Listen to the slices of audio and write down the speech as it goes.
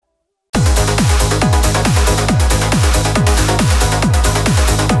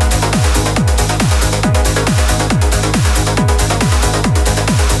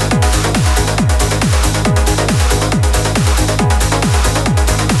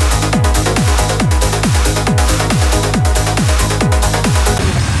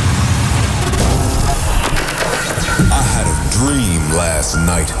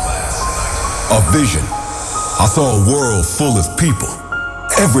A vision. I saw a world full of people.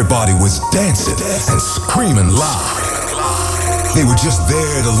 Everybody was dancing and screaming loud. They were just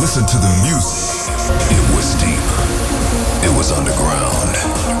there to listen to the music. It was deep. It was underground.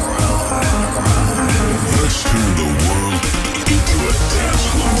 Let's turn the world into a dance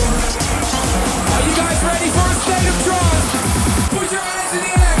floor. Are you guys ready for a state of trance? Put your hands in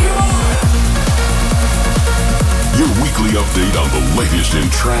the air, come on! Your weekly update on the latest in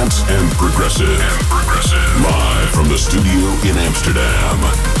trance and progressive. Live from the studio in Amsterdam.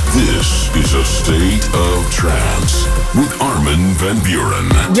 This is a State of Trance with Armin van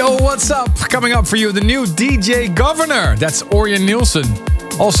Buuren. Yo, what's up? Coming up for you, the new DJ Governor. That's Orjan Nilsen.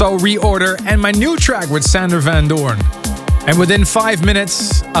 Also Reorder and my new track with Sander Van Doorn. And within 5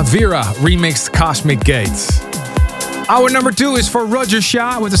 minutes, Avira remixed Cosmic Gates. Hour number 2 is for Roger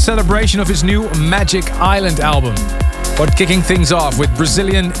Shah with a celebration of his new Magic Island album. But kicking things off with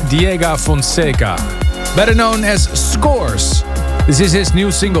Brazilian Diego Fonseca, better known as Scores. This is his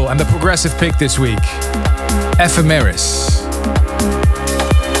new single and the progressive pick this week, Ephemeris.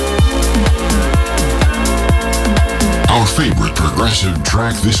 Our favorite progressive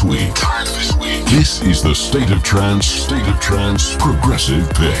track this week. This is the State of Trance progressive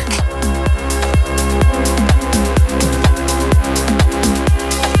pick.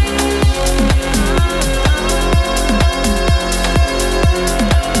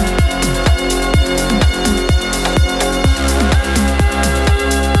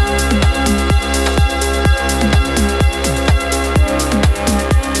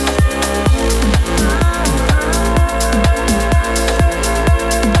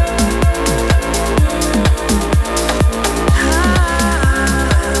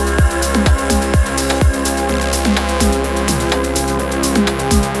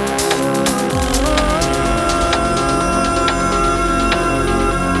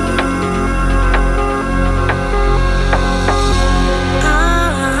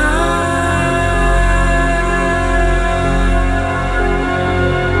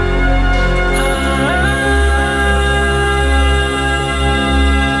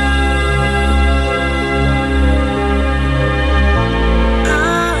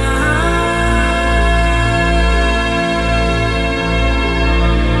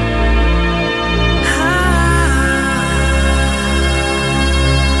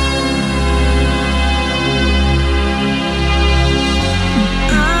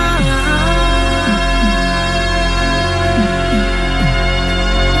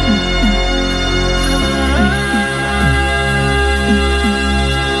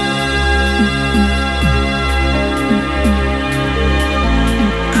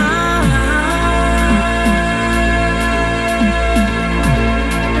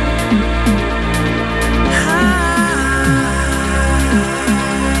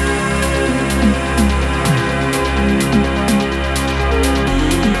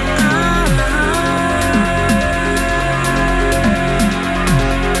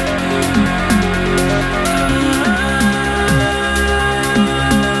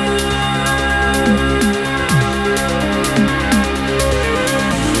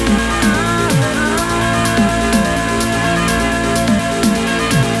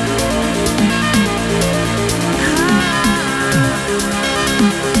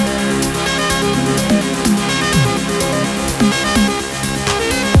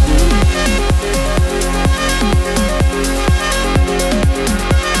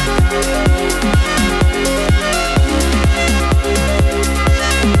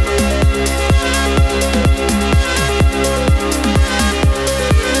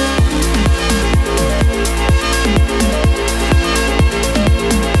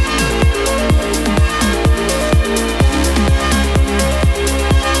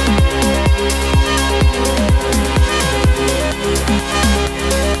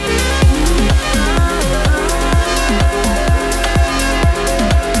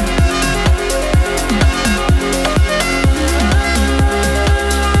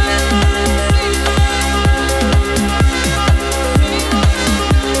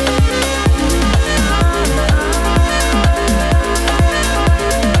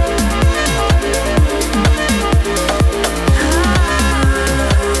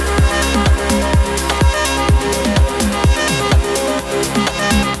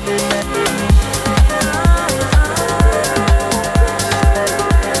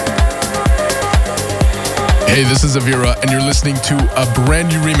 Hey, this is Avira, and you're listening to a brand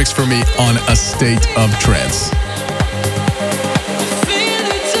new remix for me on A State of Trance.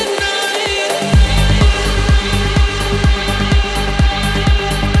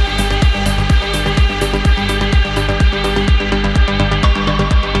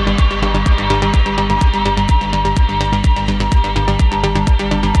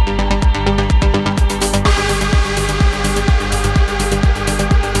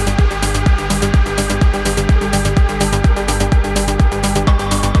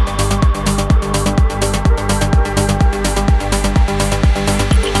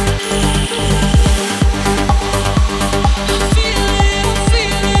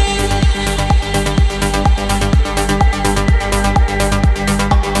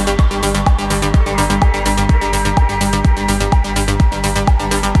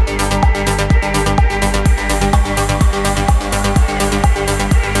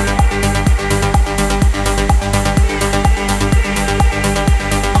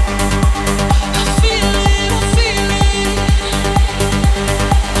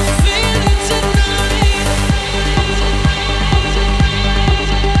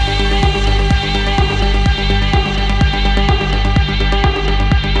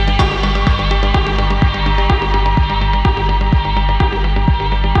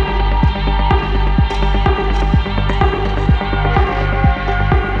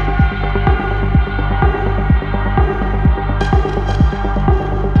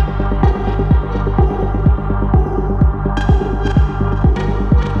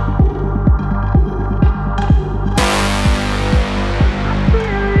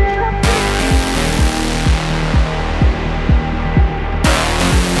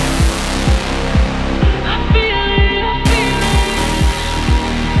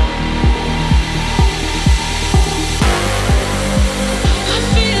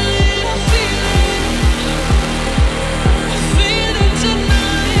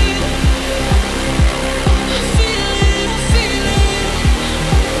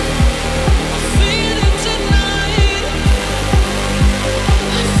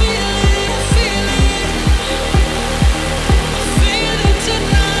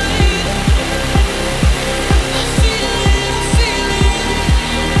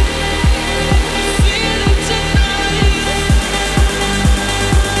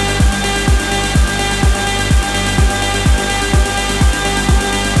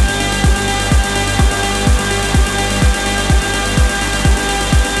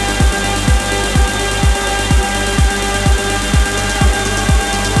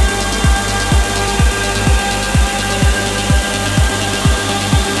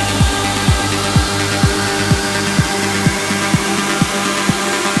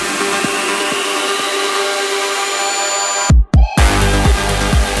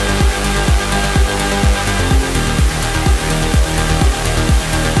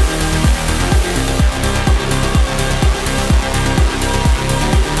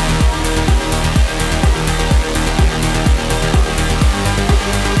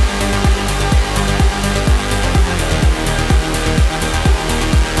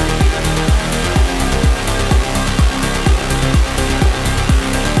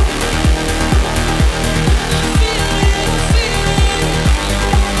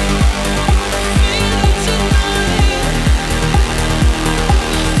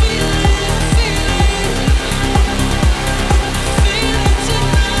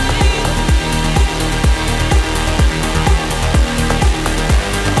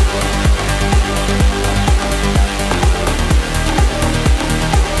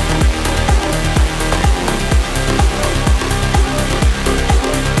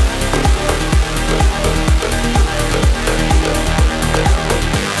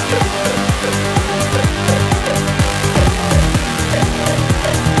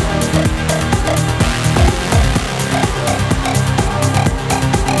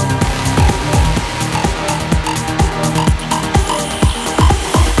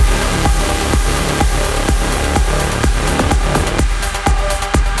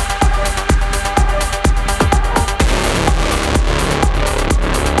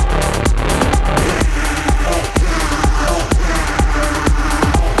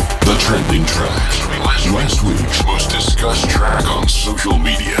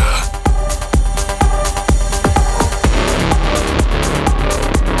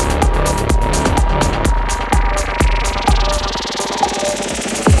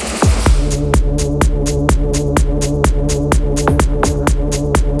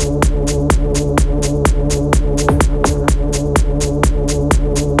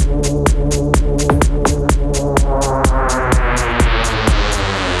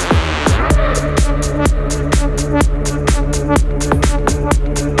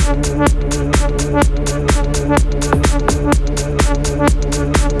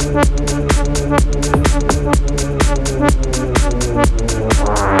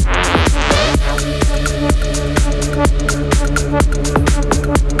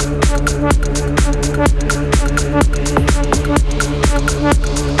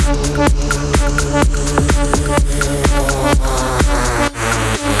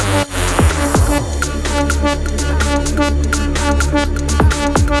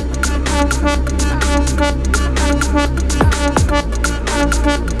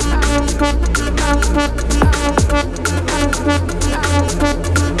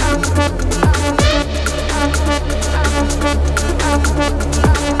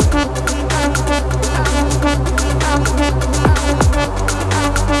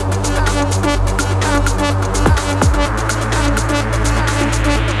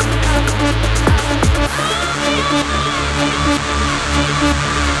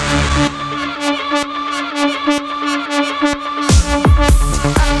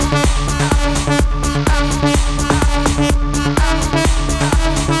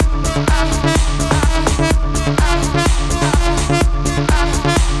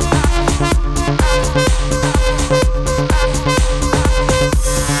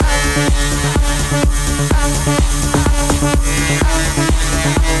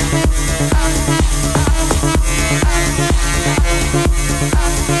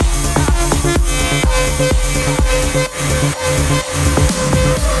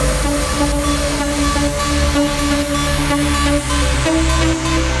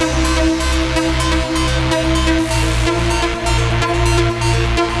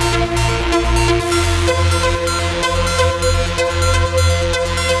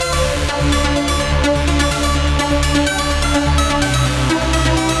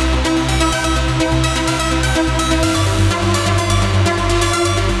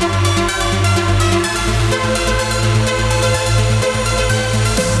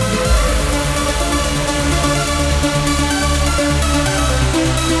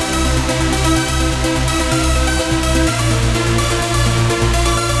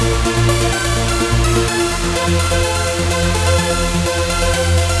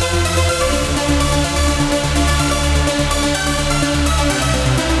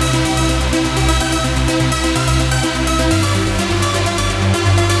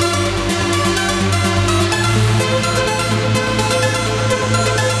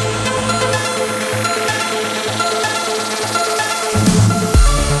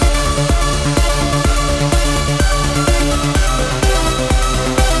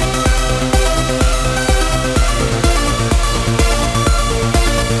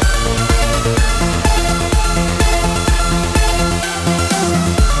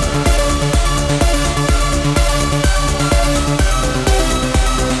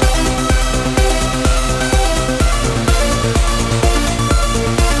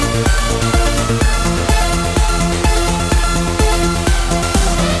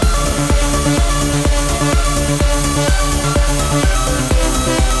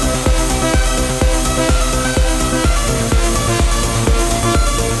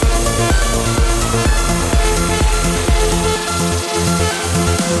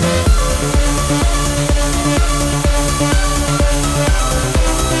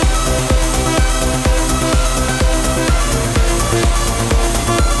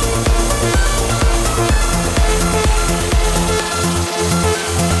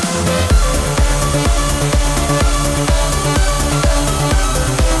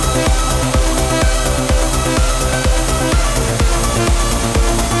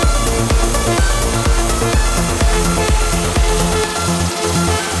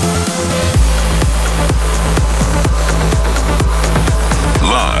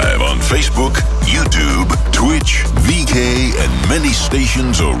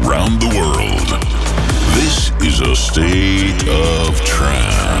 stations around the world. This is a state of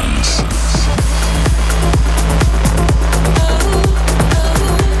trance.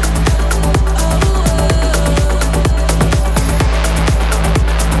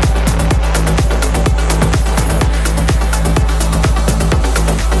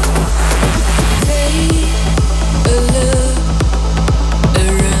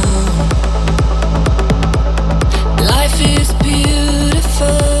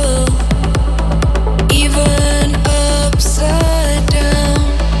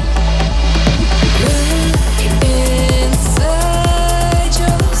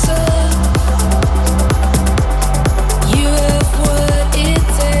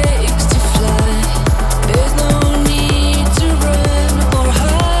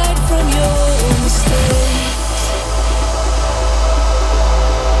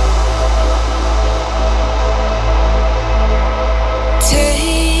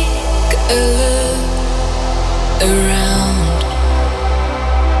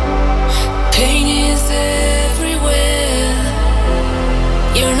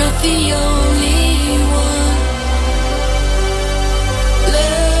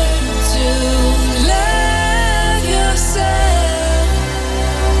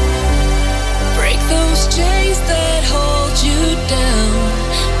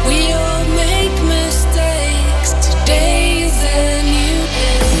 We all make mistakes. Today's a new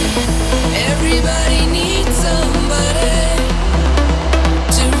day.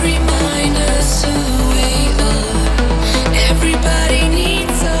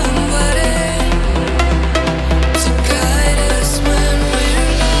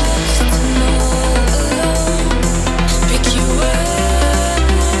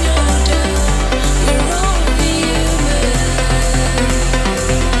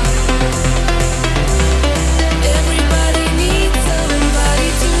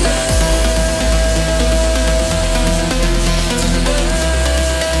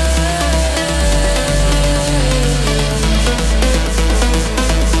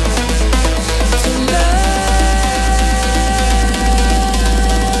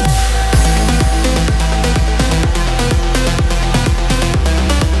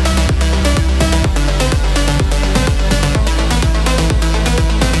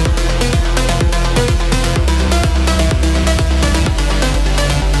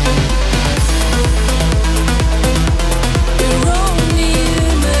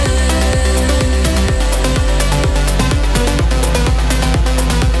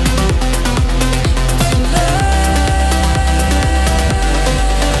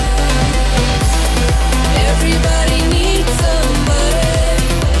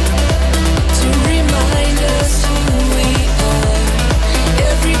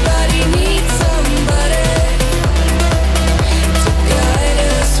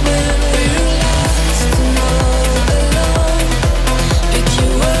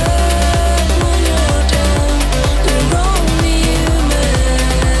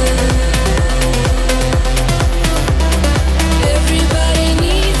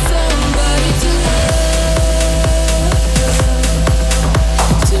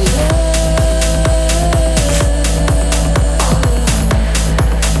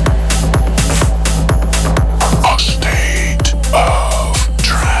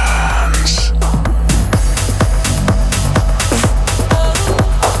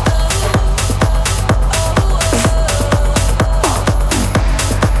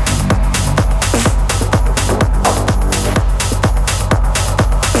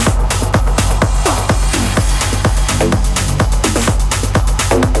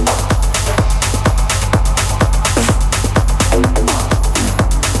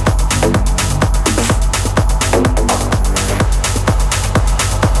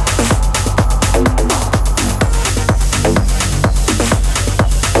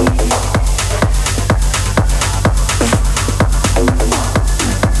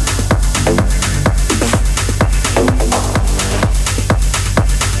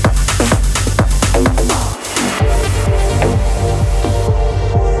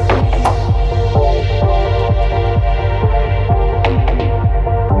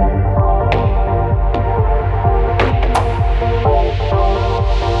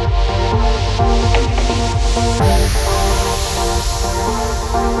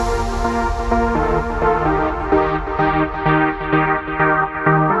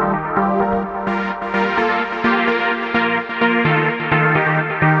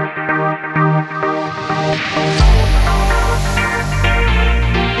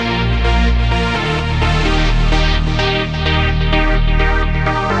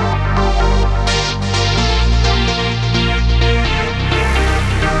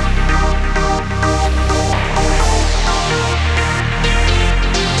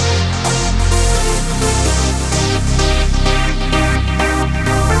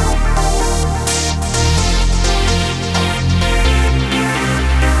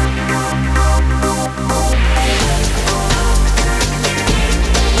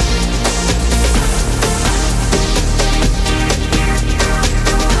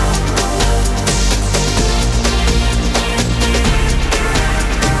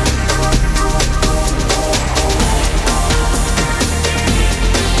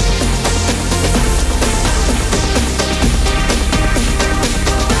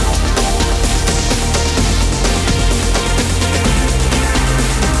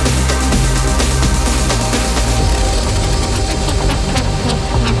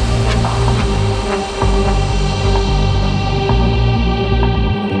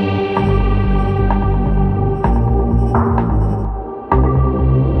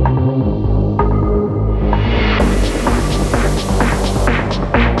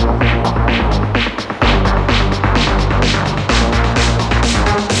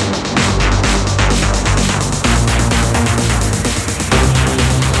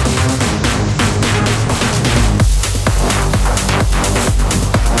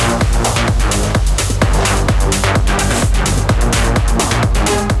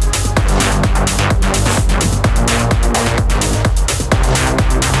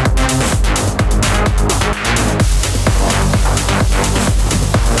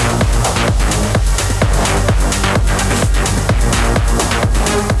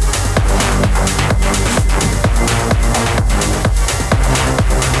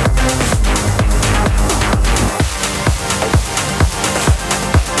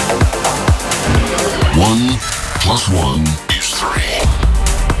 plus 1 is 3.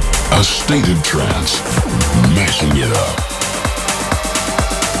 A State of Trance, mashing it up.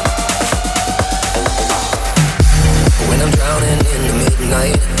 When I'm drowning in the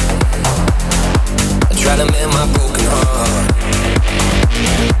midnight, I try to mend my broken heart.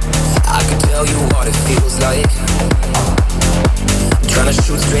 I could tell you what it feels like, trying to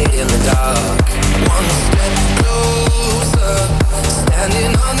shoot straight in the dark. One step closer,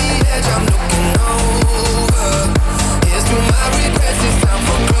 standing on the edge, I'm looking over. Here's to my regrets, it's time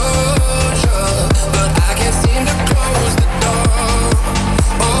for closure, but I can't seem to close the door.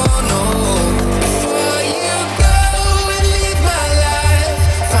 Oh no. Before you go and leave my life,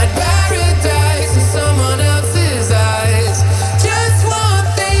 find paradise in someone else's eyes. Just one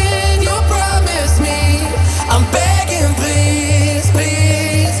thing you promise me, I'm begging, please,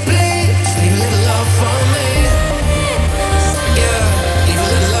 please, please, leave a little love for me. Yeah, leave a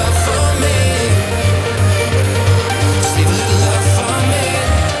little love for me. Just leave a little love for me.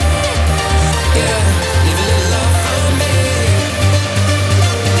 Yeah, leave a little love for me.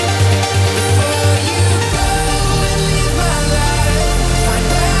 Before you go and leave my life, find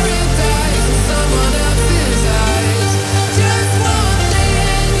paradise in someone else's eyes. Just one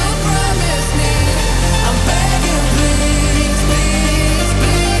thing you promise me, I'm begging, please, please,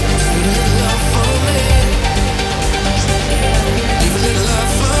 please, leave a little love for me. Leave a little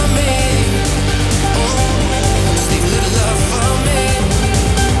love for me. Oh, just leave a little love for me.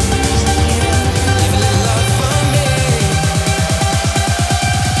 Leave a little love for me.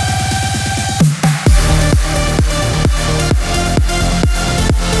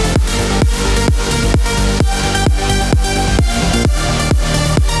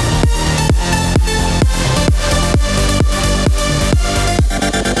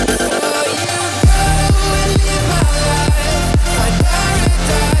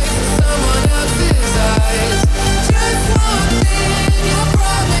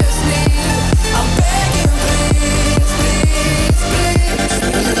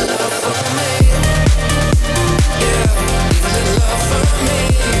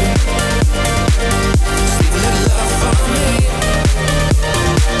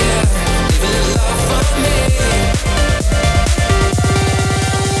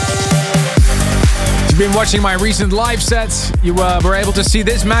 Been watching my recent live sets, you were able to see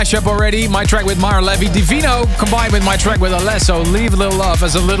this mashup already. My track with Mara Levy, Divino, combined with my track with Alesso, Leave a Little Love,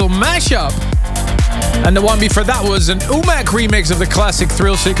 as a little mashup. And the one before that was an Umek remix of the classic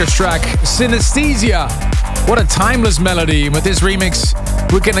Thrillseekers track, Synesthesia. What a timeless melody. With this remix,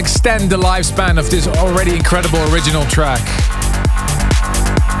 we can extend the lifespan of this already incredible original track.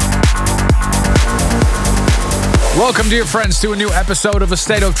 Welcome, dear friends, to a new episode of A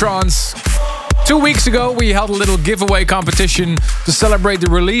State of Trance. 2 weeks ago, we held a little giveaway competition to celebrate the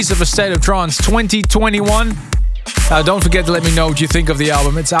release of A State of Trance 2021. Now, don't forget to let me know what you think of the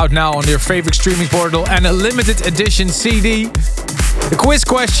album. It's out now on your favorite streaming portal and a limited edition CD. The quiz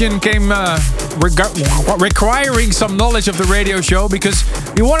question came requiring some knowledge of the radio show because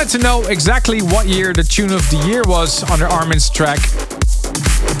we wanted to know exactly what year the tune of the year was under Armin's track.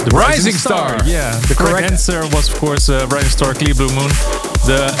 The Rising Star. Yeah, the correct answer was, of course, Rising Star, Clear Blue Moon.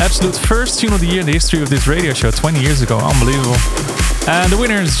 The absolute first tune of the year in the history of this radio show, 20 years ago. Unbelievable. And the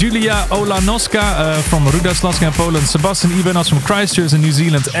winner is Julia Olanoska from Rudaslaska in Poland, Sebastian Ibanos from Christchurch in New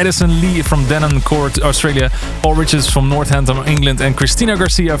Zealand, Edison Lee from Denoncourt, Australia, Paul Richards from Northampton, England, and Cristina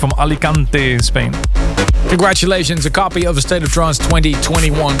Garcia from Alicante in Spain. Congratulations, a copy of A State of Trance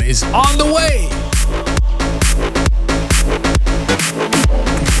 2021 is on the way!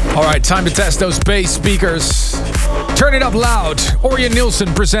 Alright, time to test those bass speakers. Turn it up loud. Orjan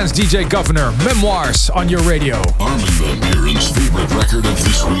Nilsen presents DJ Governor, Memoirs on your radio. Armin van Buuren's favorite record of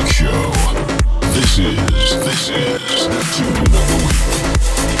this week's show. This is the tune of the week.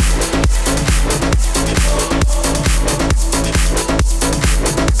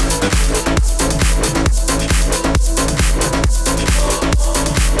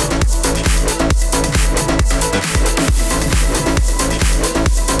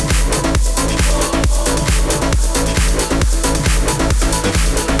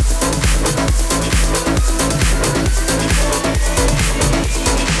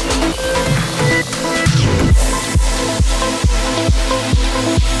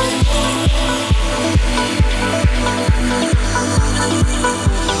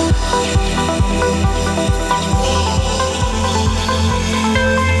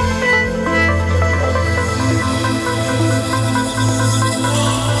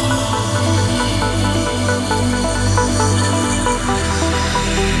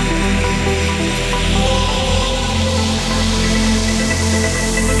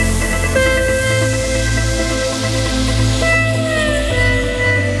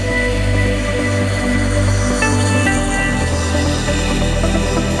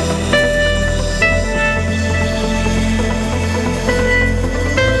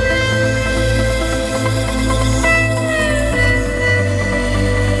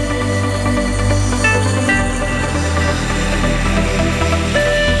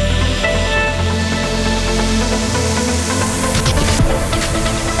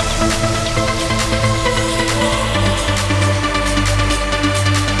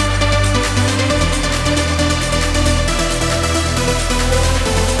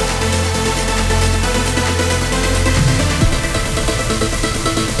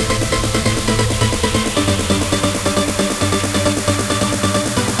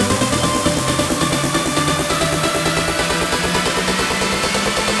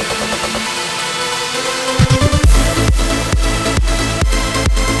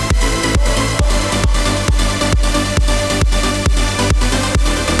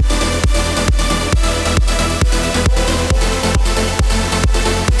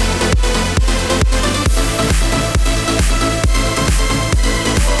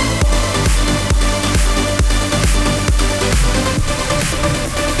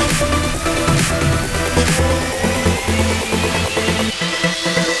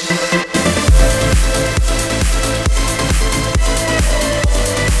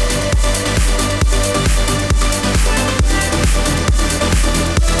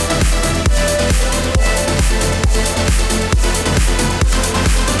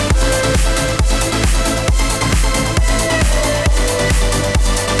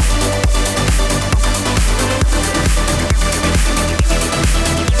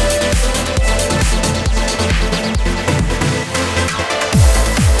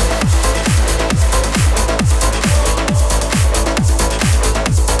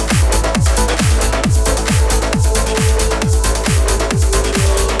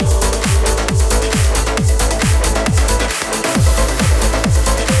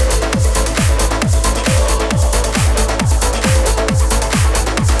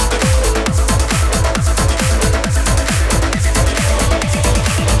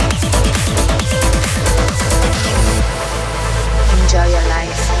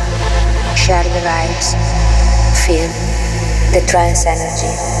 Share the vibes. Feel the trance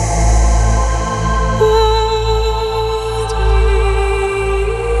energy.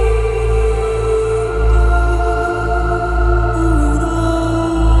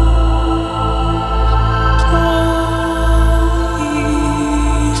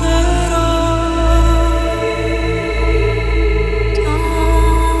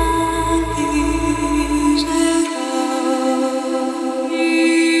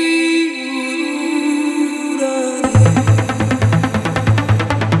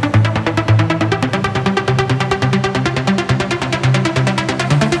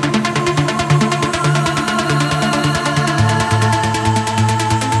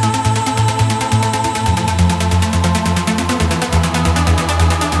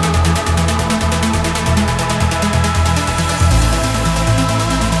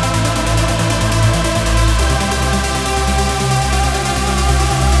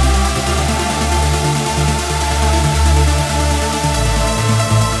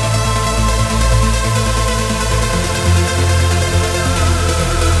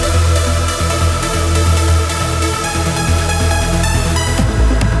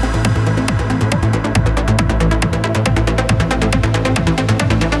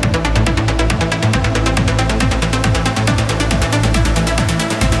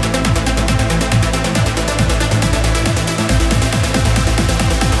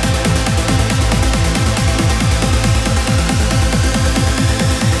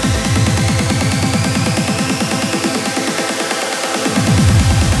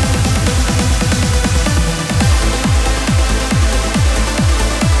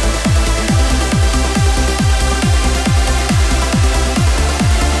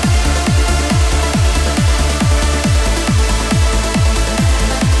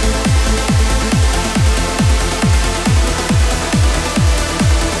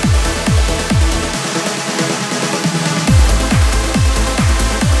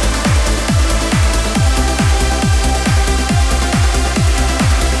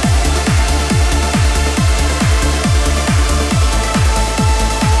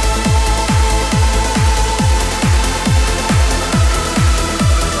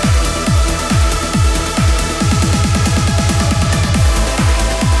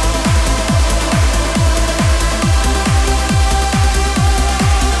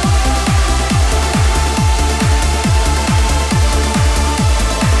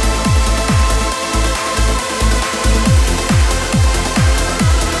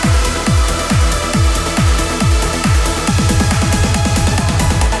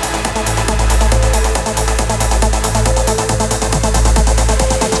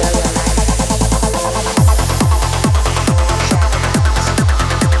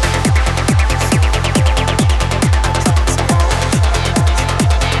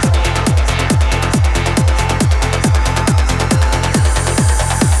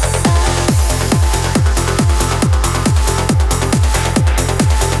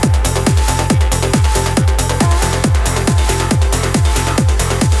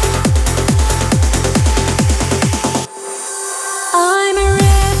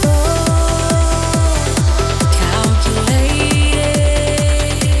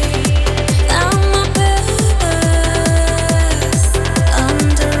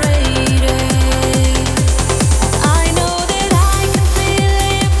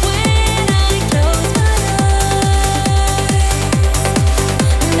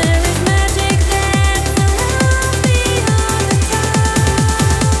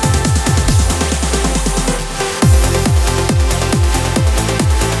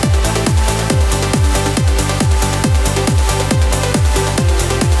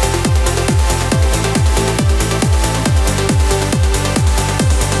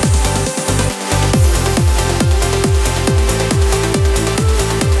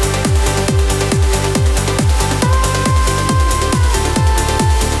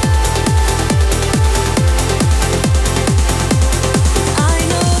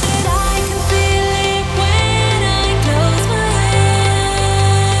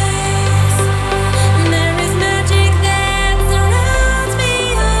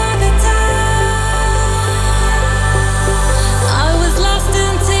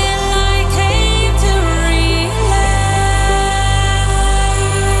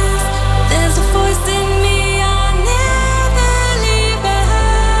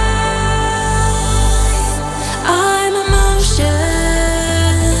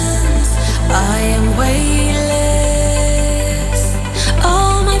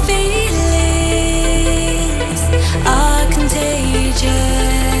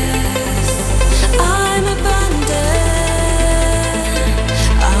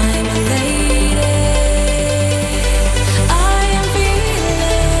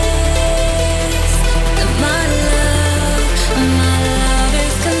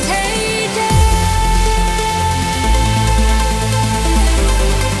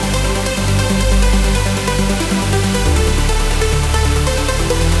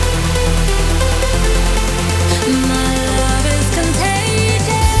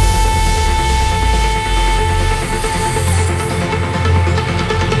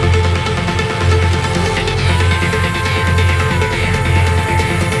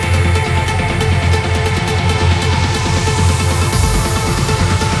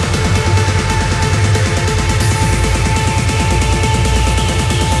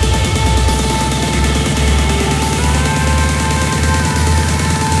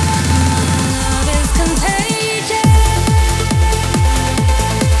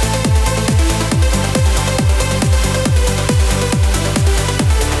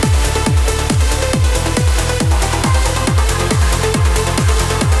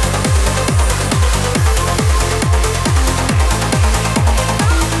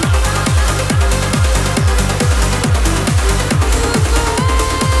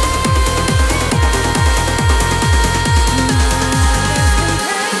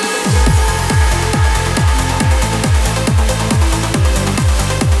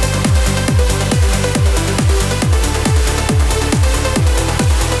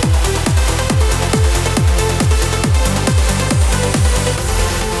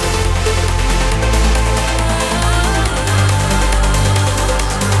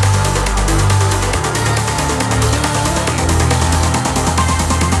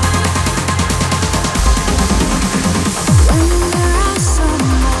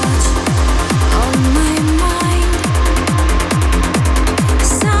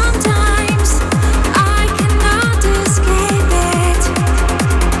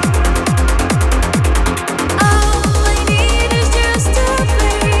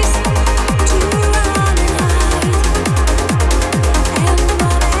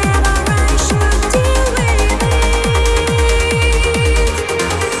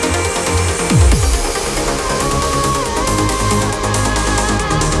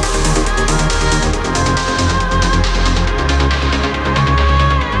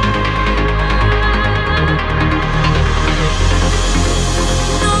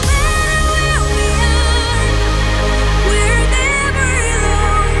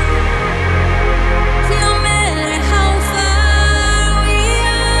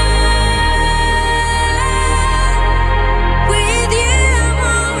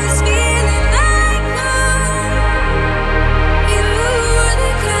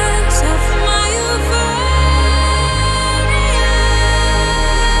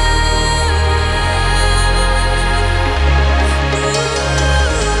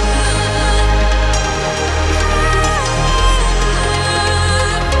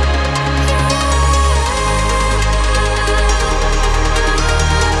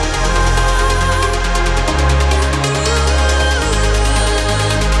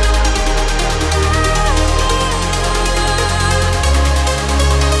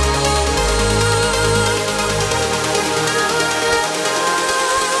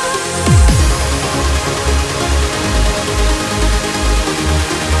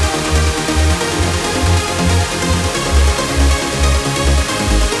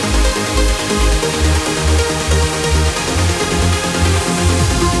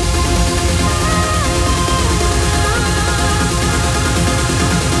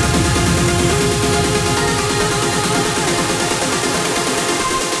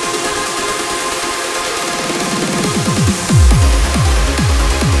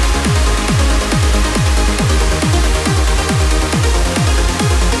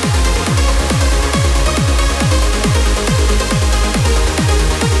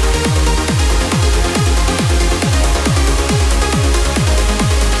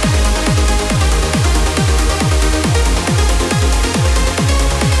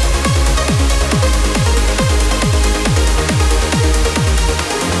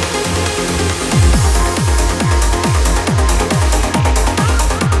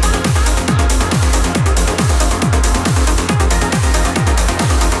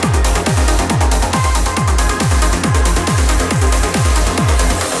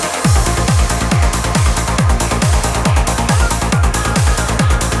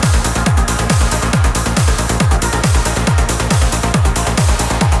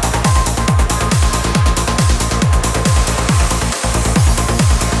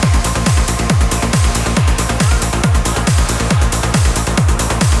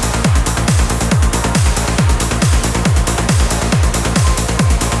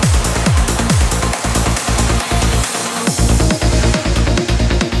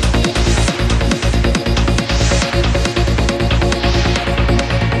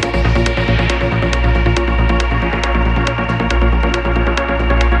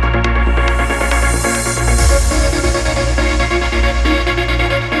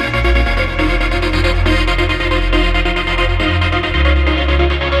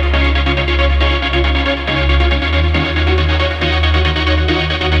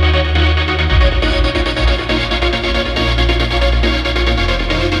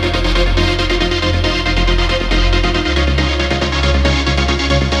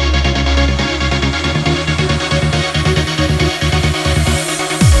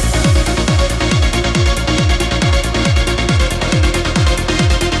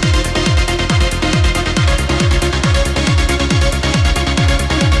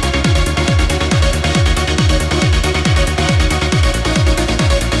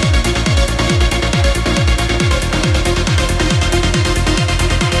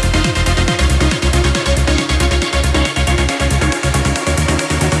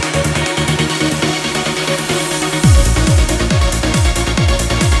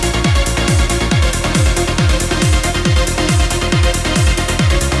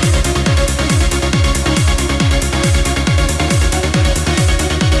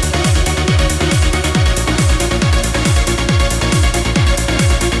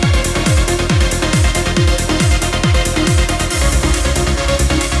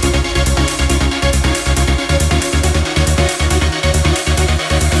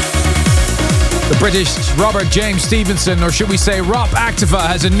 British Robert James Stevenson, or should we say Rob Activa,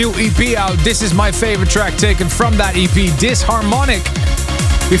 has a new EP out. This is my favorite track taken from that EP, Disharmonic.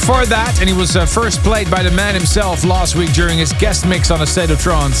 Before that, and he was first played by the man himself last week during his guest mix on A State of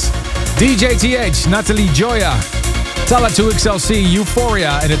Trance, DJ TH, Natalie Joya, Tala 2XLC,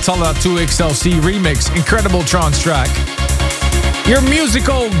 Euphoria, and a Tala 2XLC remix. Incredible trance track. Your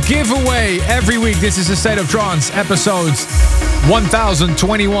musical giveaway every week. This is A State of Trance, episodes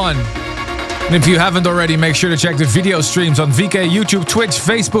 1021. And if you haven't already, make sure to check the video streams on VK, YouTube, Twitch,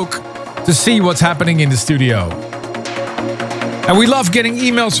 Facebook to see what's happening in the studio. And we love getting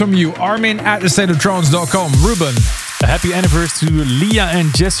emails from you. Armin@thestateoftrance.com. Ruben. A happy anniversary to Leah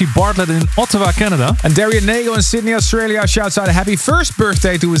and Jesse Bartlett in Ottawa, Canada. And Darian Nago in Sydney, Australia shouts out a happy first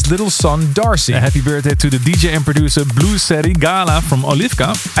birthday to his little son, Darcy. A happy birthday to the DJ and producer Blue Seri Gala from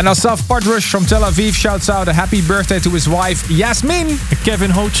Olivka. And Asaf Partrush from Tel Aviv shouts out a happy birthday to his wife, Yasmin.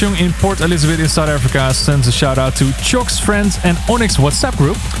 Kevin Ho-chung in Port Elizabeth in South Africa sends a shout out to Chok's friends and Onyx WhatsApp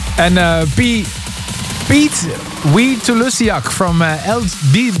group. And Pete Tulusiak from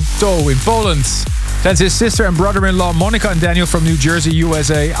Elbito in Poland sends his sister and brother-in-law Monica and Daniel from New Jersey,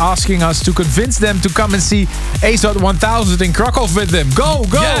 USA, asking us to convince them to come and see ASOT 1000 in Krakow with them. Go!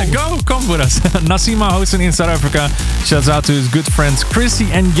 Yeah, go! Come with us. Nasima Hosen in South Africa shouts out to his good friends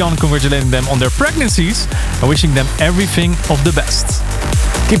Chrissy and Jan, congratulating them on their pregnancies and wishing them everything of the best.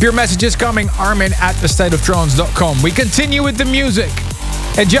 Keep your messages coming, Armin@thestateoftrance.com. We continue with the music.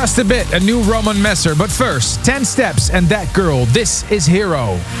 In just a bit, a new Roman Messer. But first, 10 Steps and That Girl. This is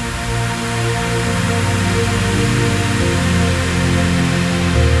Hero.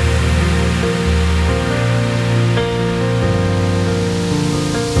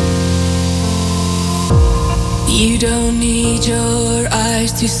 You don't need your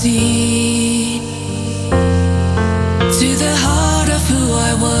eyes to see to the heart of who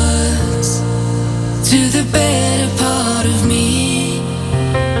I was, to the better part of me.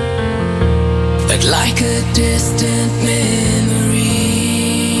 But like a distant memory,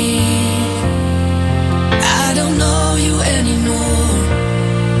 I don't know you anymore,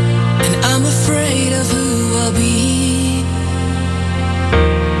 and I'm afraid of who I'll be.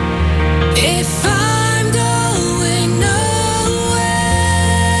 If I'm going nowhere,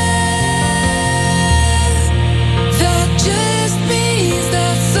 that just means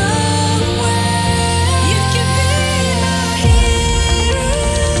that somewhere you can be my hero.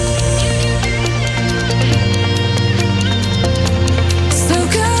 So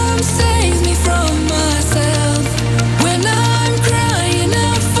come save me from myself when I'm crying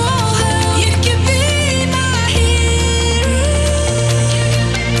out for help. You can be my hero.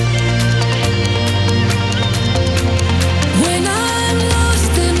 When I'm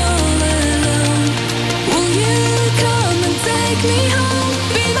lost and all alone, will you come and take me home?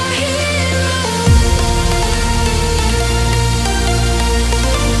 Be my hero.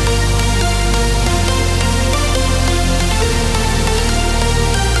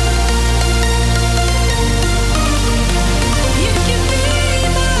 You can be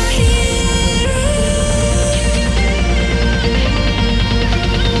my hero.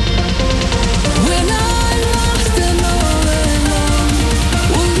 When I'm lost and all alone,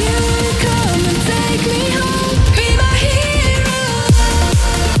 will you come and take me home? Be my hero.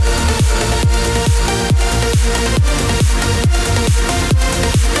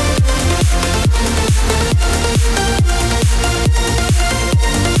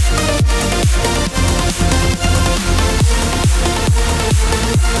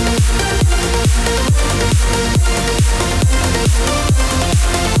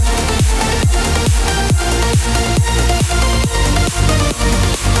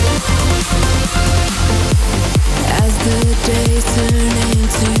 As the days turn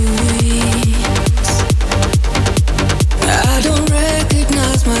into weeks, I don't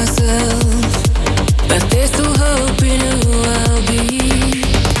recognize myself, but there's still hope in who I'll be.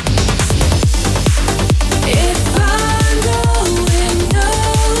 If I'm going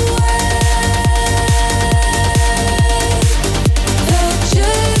nowhere, that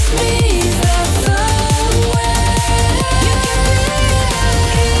just means that somewhere you can be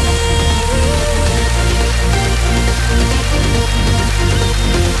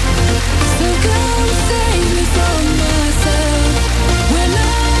So come save me from myself when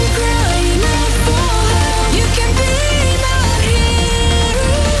I'm crying out for help. You can be my hero.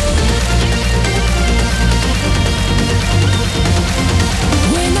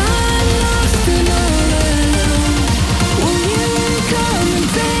 When I'm lost and all alone, will you come and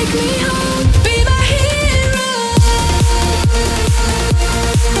take me home? Be my hero.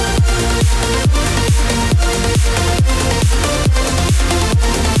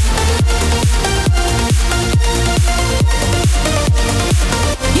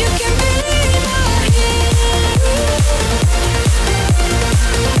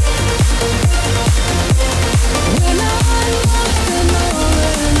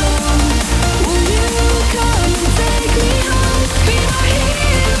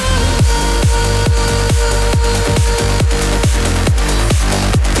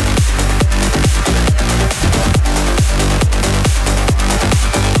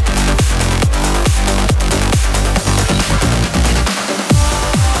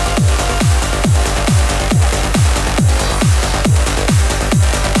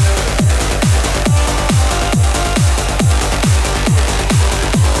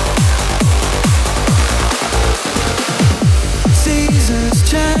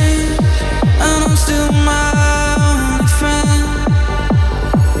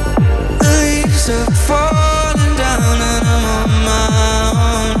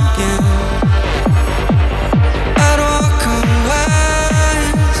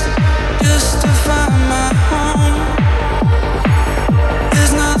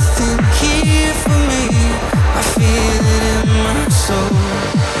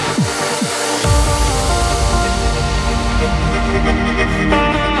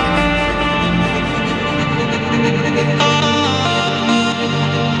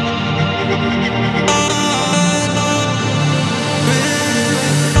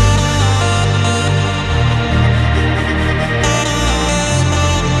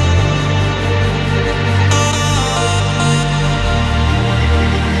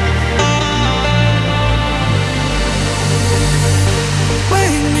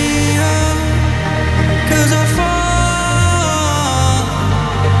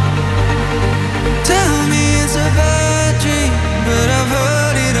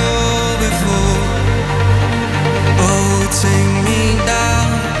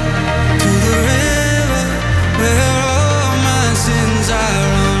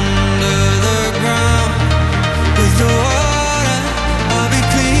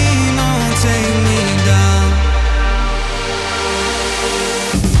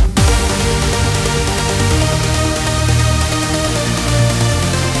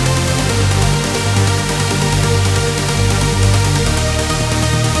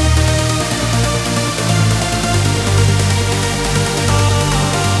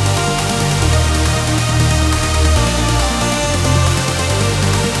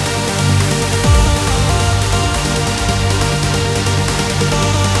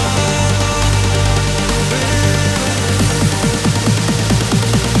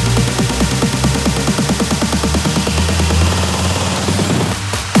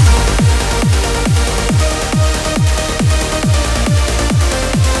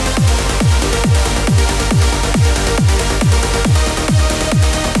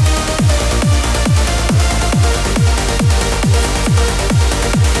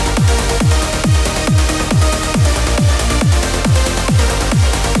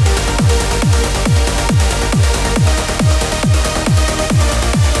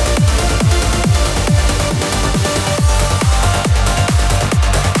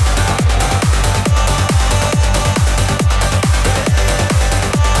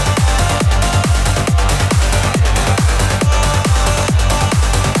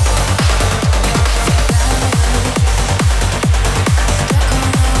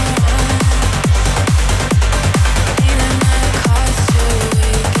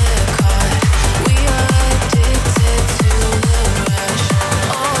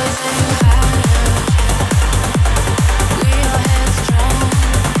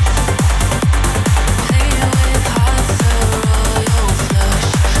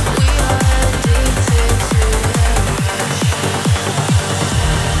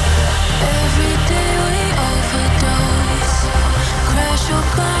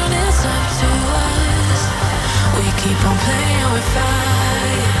 keep on playing with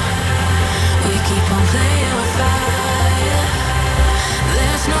fire. We keep on playing with fire.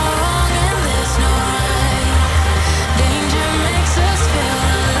 There's no wrong and there's no right. Danger makes us feel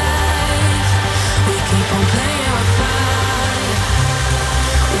alive. We keep on playing with fire.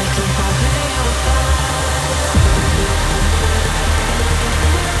 We keep on playing with fire.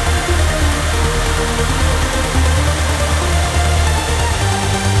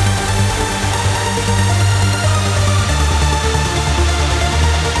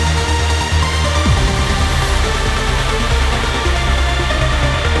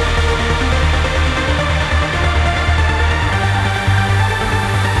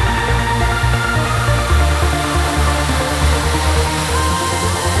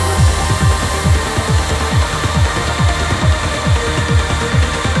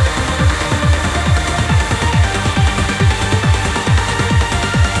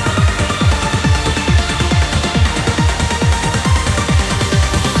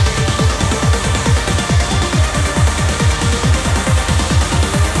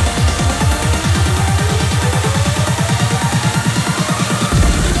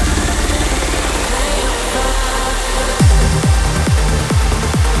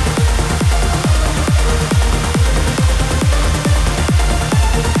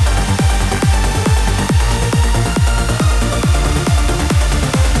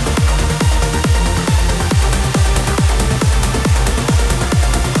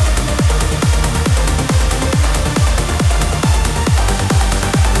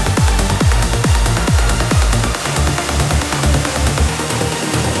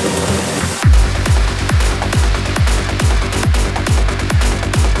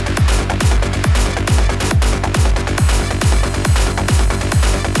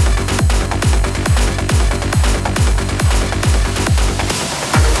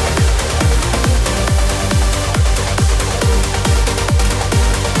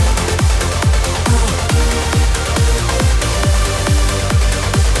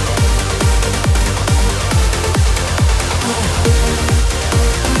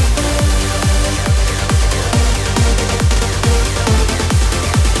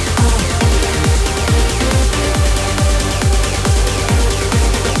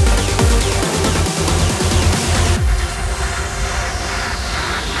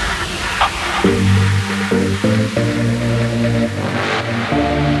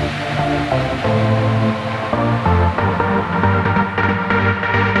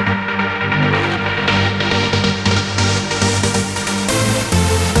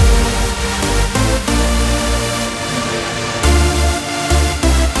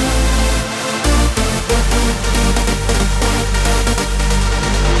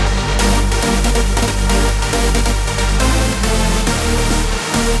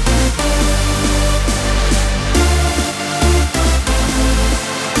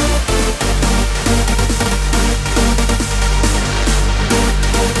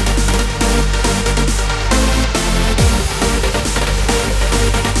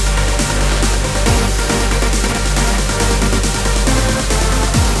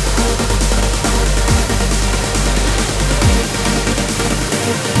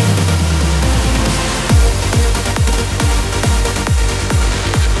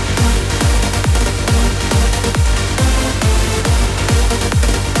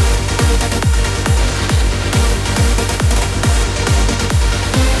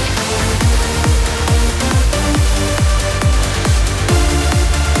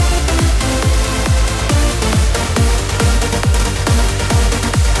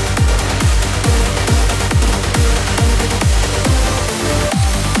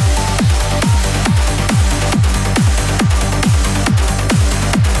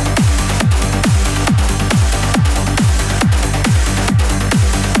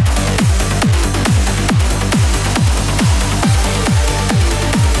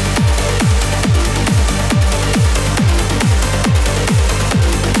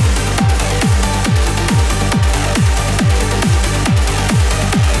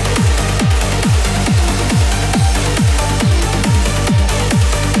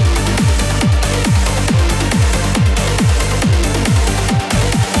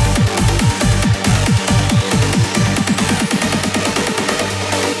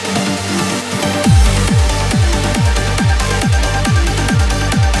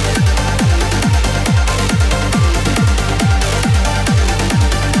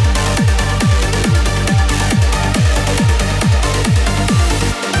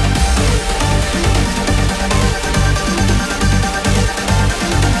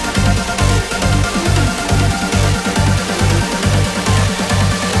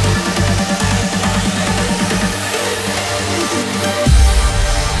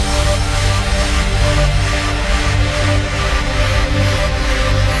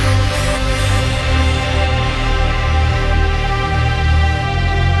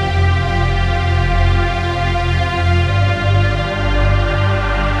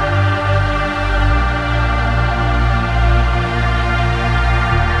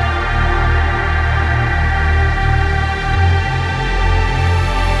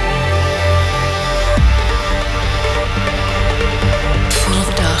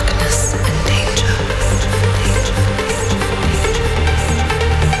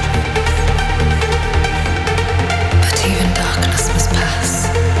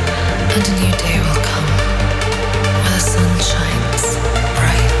 And a new day will come where the sun shines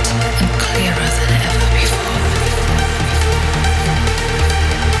bright and clearer than ever before.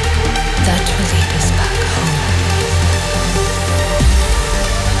 That will lead us back home.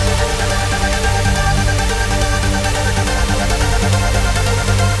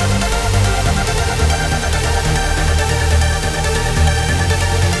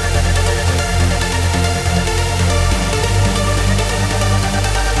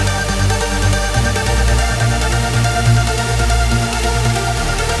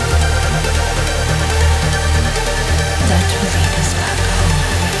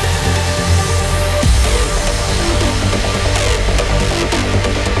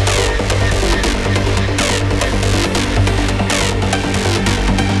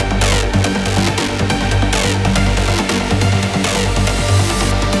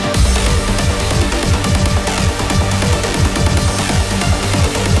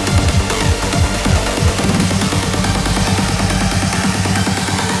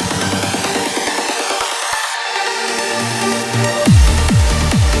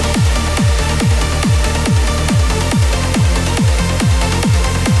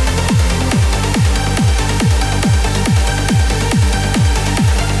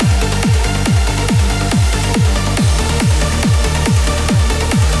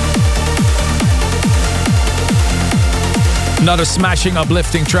 Another smashing,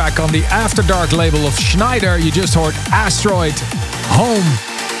 uplifting track on the After Dark label of Schneider. You just heard Asteroid Home.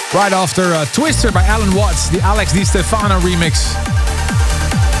 Right after Twister by Alan Watts, the Alex Di Stefano remix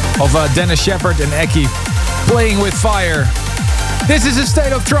of Dennis Sheperd and Eki, Playing with Fire. This is A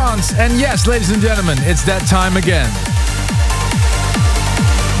State of Trance, and yes, ladies and gentlemen, it's that time again.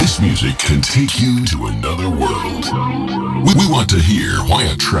 This music can take you to another world. We want to hear why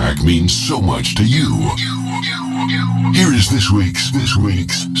a track means so much to you. Here is this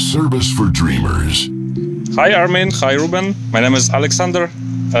week's Service for Dreamers. Hi Armin, hi Ruben. My name is Alexander.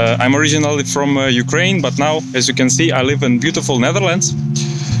 I'm originally from Ukraine, but now, as you can see, I live in beautiful Netherlands.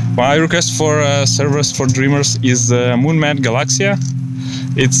 My request for Service for Dreamers is Moonman Galaxia.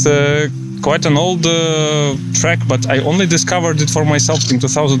 It's quite an old track, but I only discovered it for myself in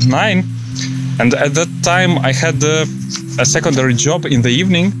 2009. And at that time, I had a secondary job in the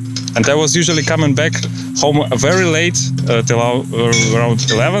evening, and I was usually coming back home very late, till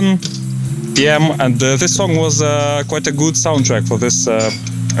around 11 p.m. And this song was quite a good soundtrack for this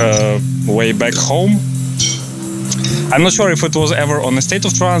way back home. I'm not sure if it was ever on A State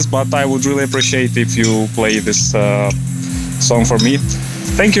of Trance, but I would really appreciate if you play this song for me.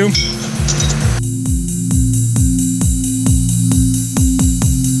 Thank you.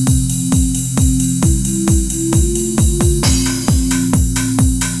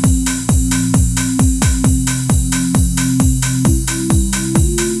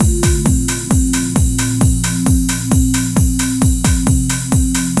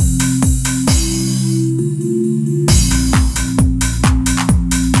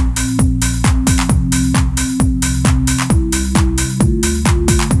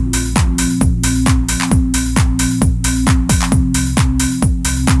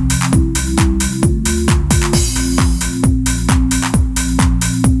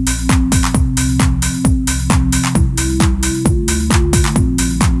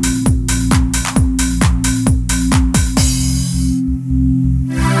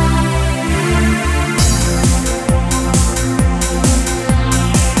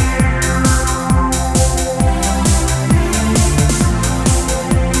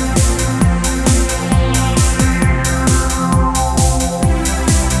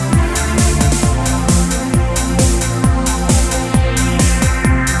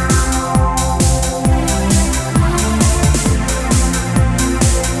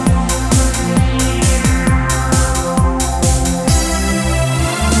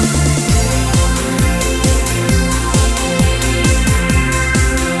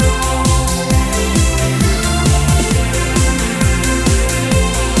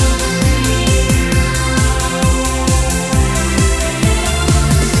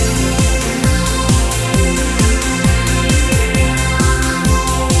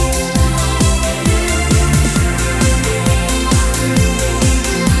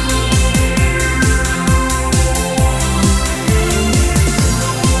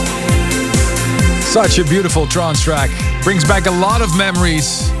 Such a beautiful trance track. Brings back a lot of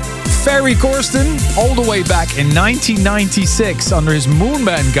memories. Ferry Corsten, all the way back in 1996 under his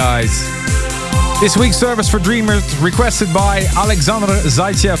Moonman guise. This week's Service for Dreamers requested by Alexander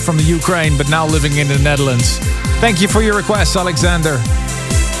Zaitsev from the Ukraine, but now living in the Netherlands. Thank you for your request, Alexander.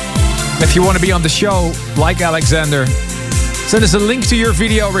 If you want to be on the show, like Alexander, Send us a link to your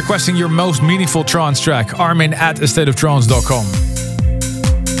video requesting your most meaningful trance track, armin@astateoftrance.com.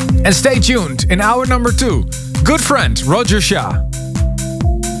 And stay tuned, in hour number 2, good friend Roger Shah.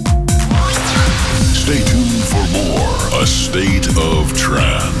 Stay tuned for more A State of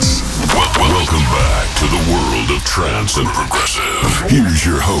Trance. Welcome back to the world of trance and progressive. Here's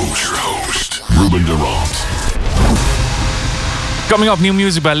your host, Ruben Durant. Coming up, new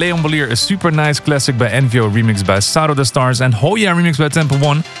music by Leon Bolier, a super nice classic by Envio, remixed by Sound of the Stars, and Hoya, remixed by Temple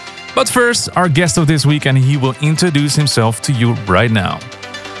One. But first, our guest of this week, and he will introduce himself to you right now.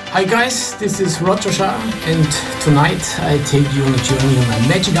 Hi guys, this is Roger Shah, and tonight I take you on a journey on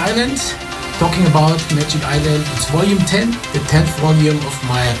Magic Island. Talking about Magic Island, it's volume 10, the 10th volume of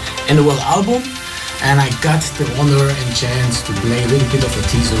my annual album, and I got the honor and chance to play a little bit of a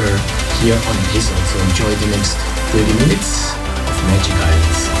teaser here on Hazel. So enjoy the next 30 minutes of Magic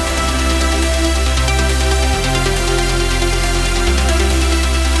Islands.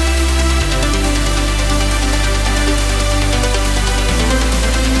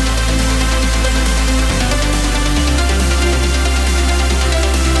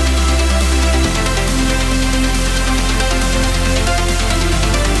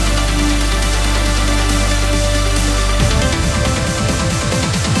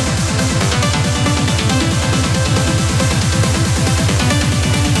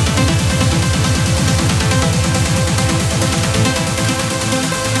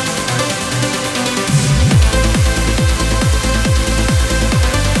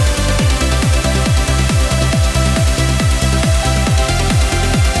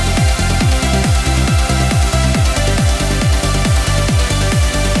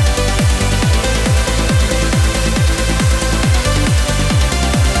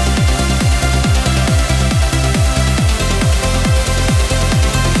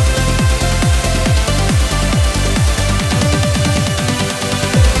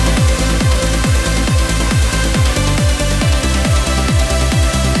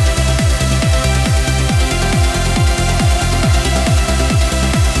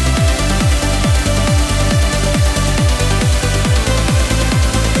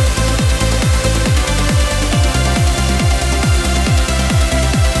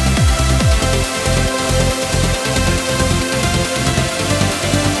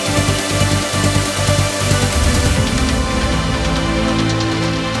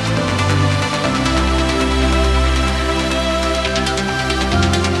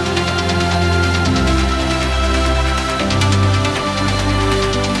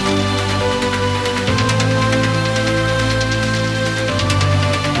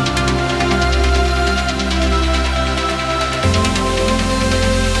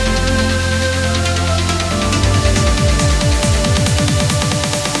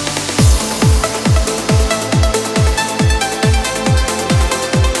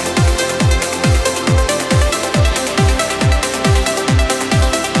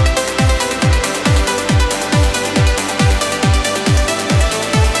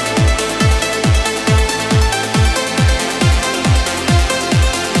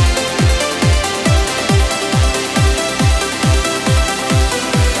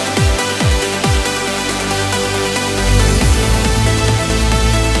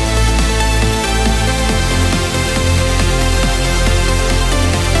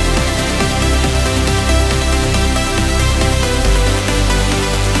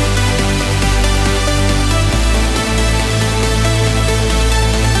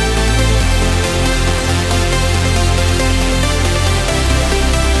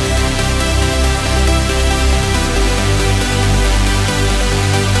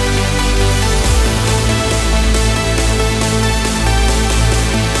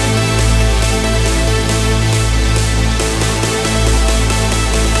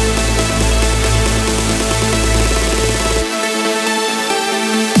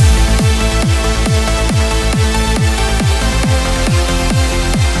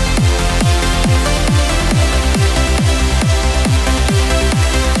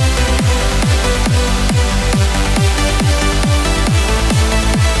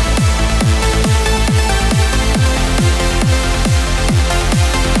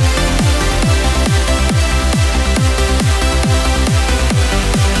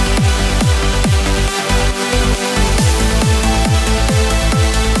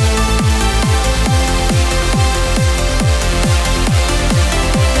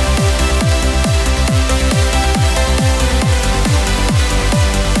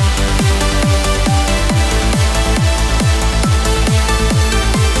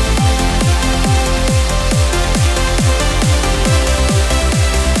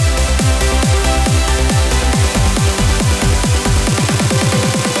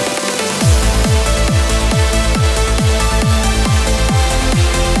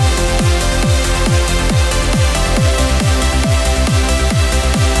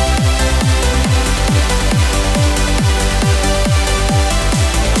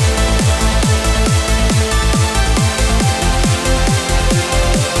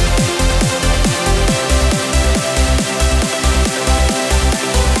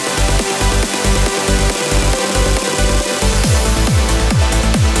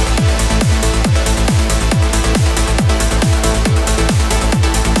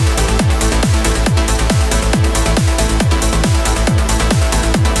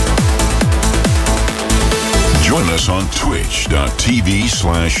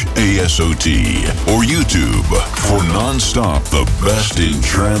 twitch.tv/ASOT or YouTube for non-stop the best in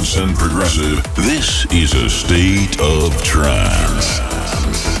trance and progressive. This is a state of trance.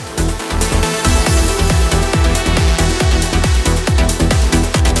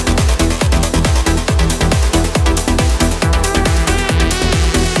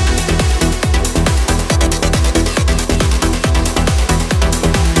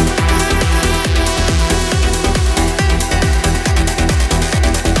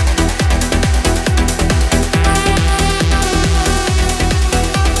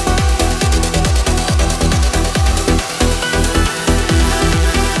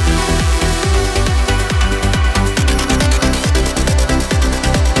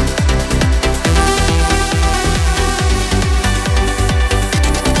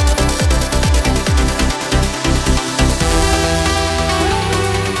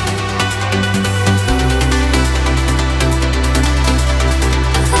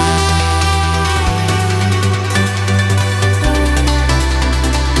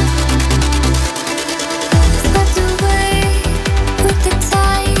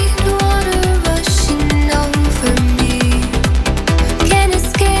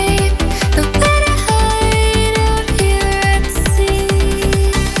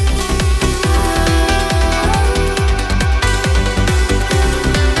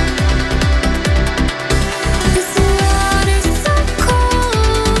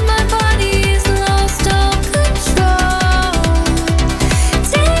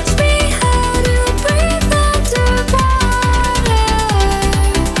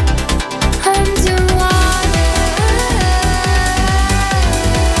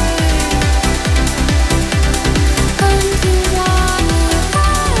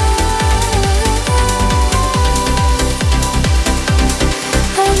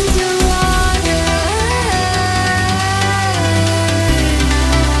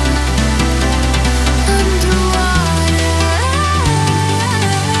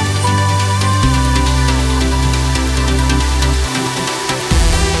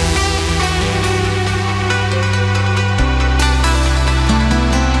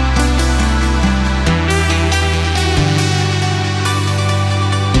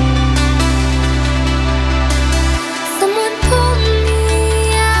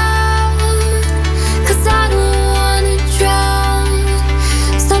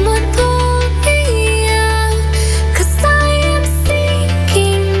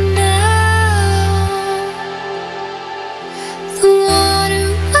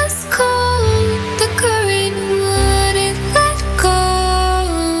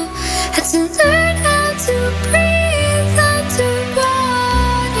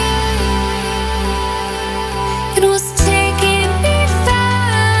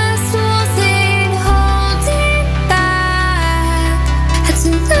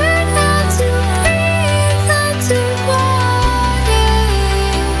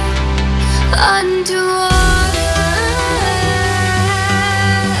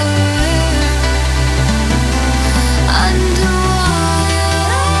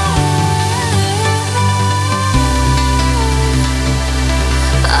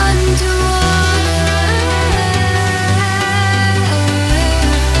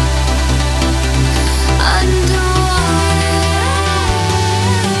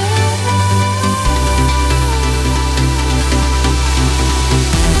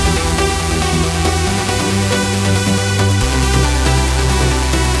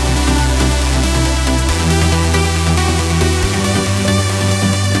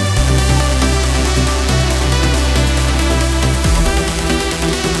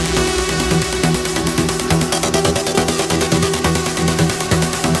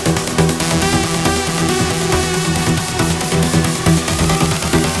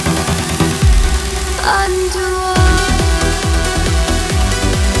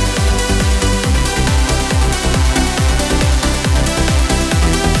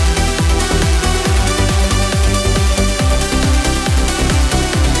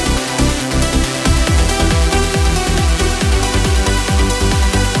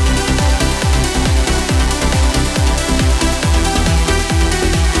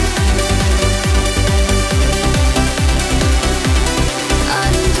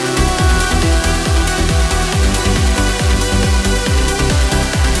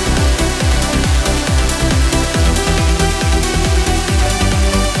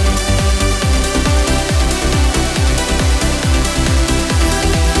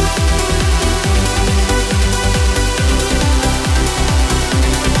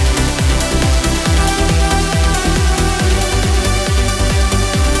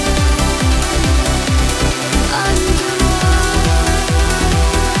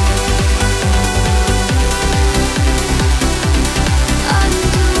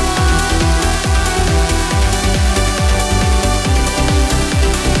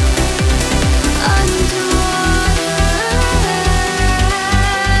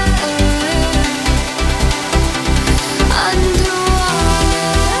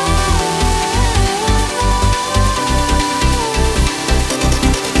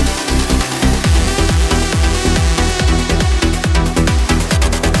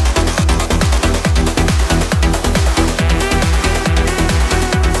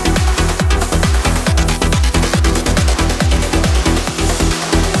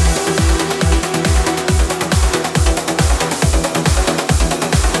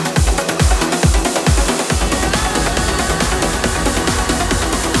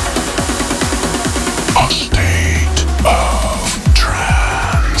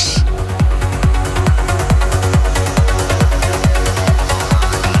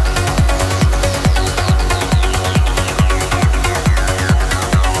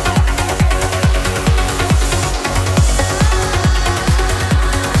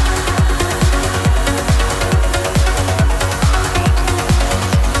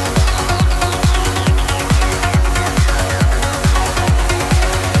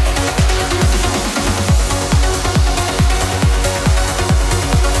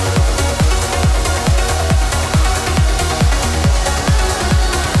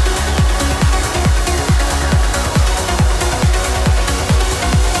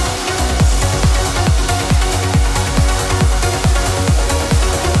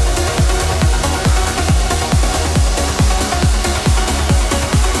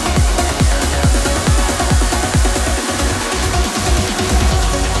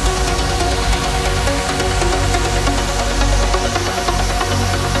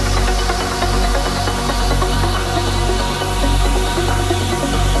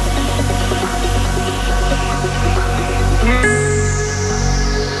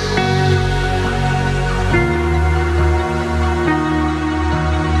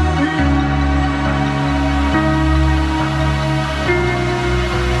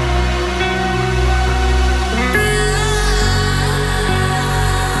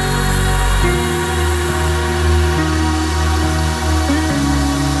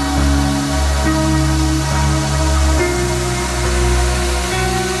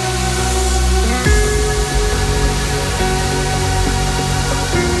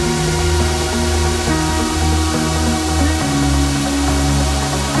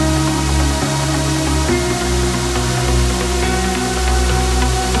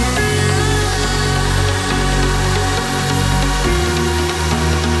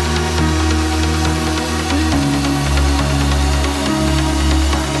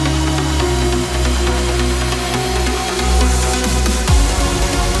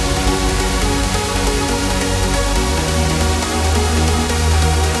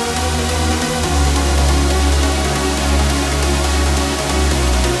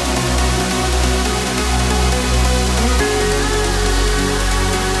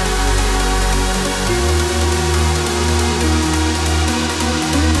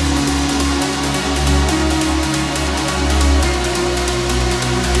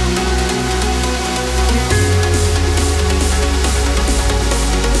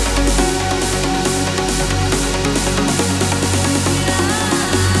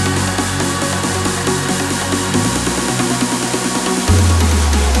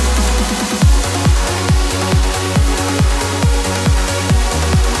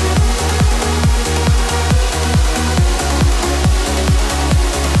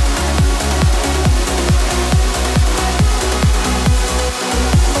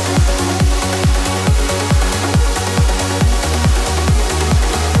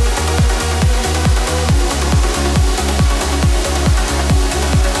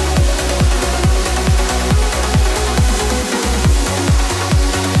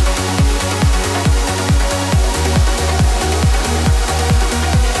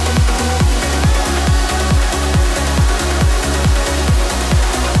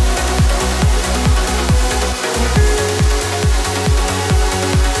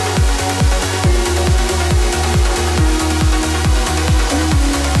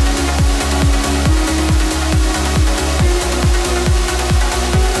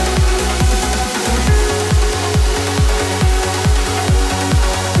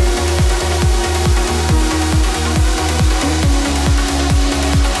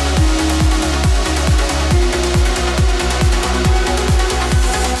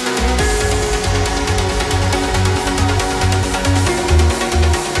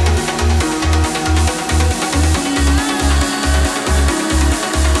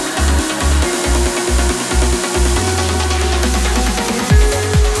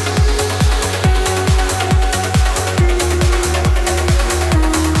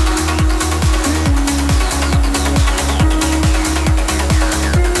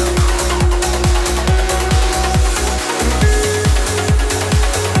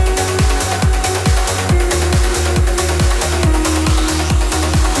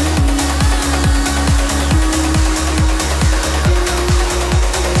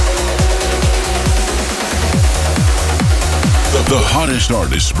 The hottest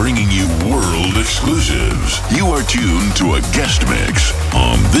artists bringing you world exclusives. You are tuned to a guest mix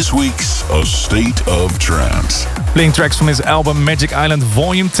on this week's A State of Trance. Playing tracks from his album Magic Island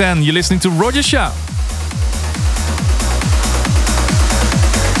Volume 10. You're listening to Roger Shah.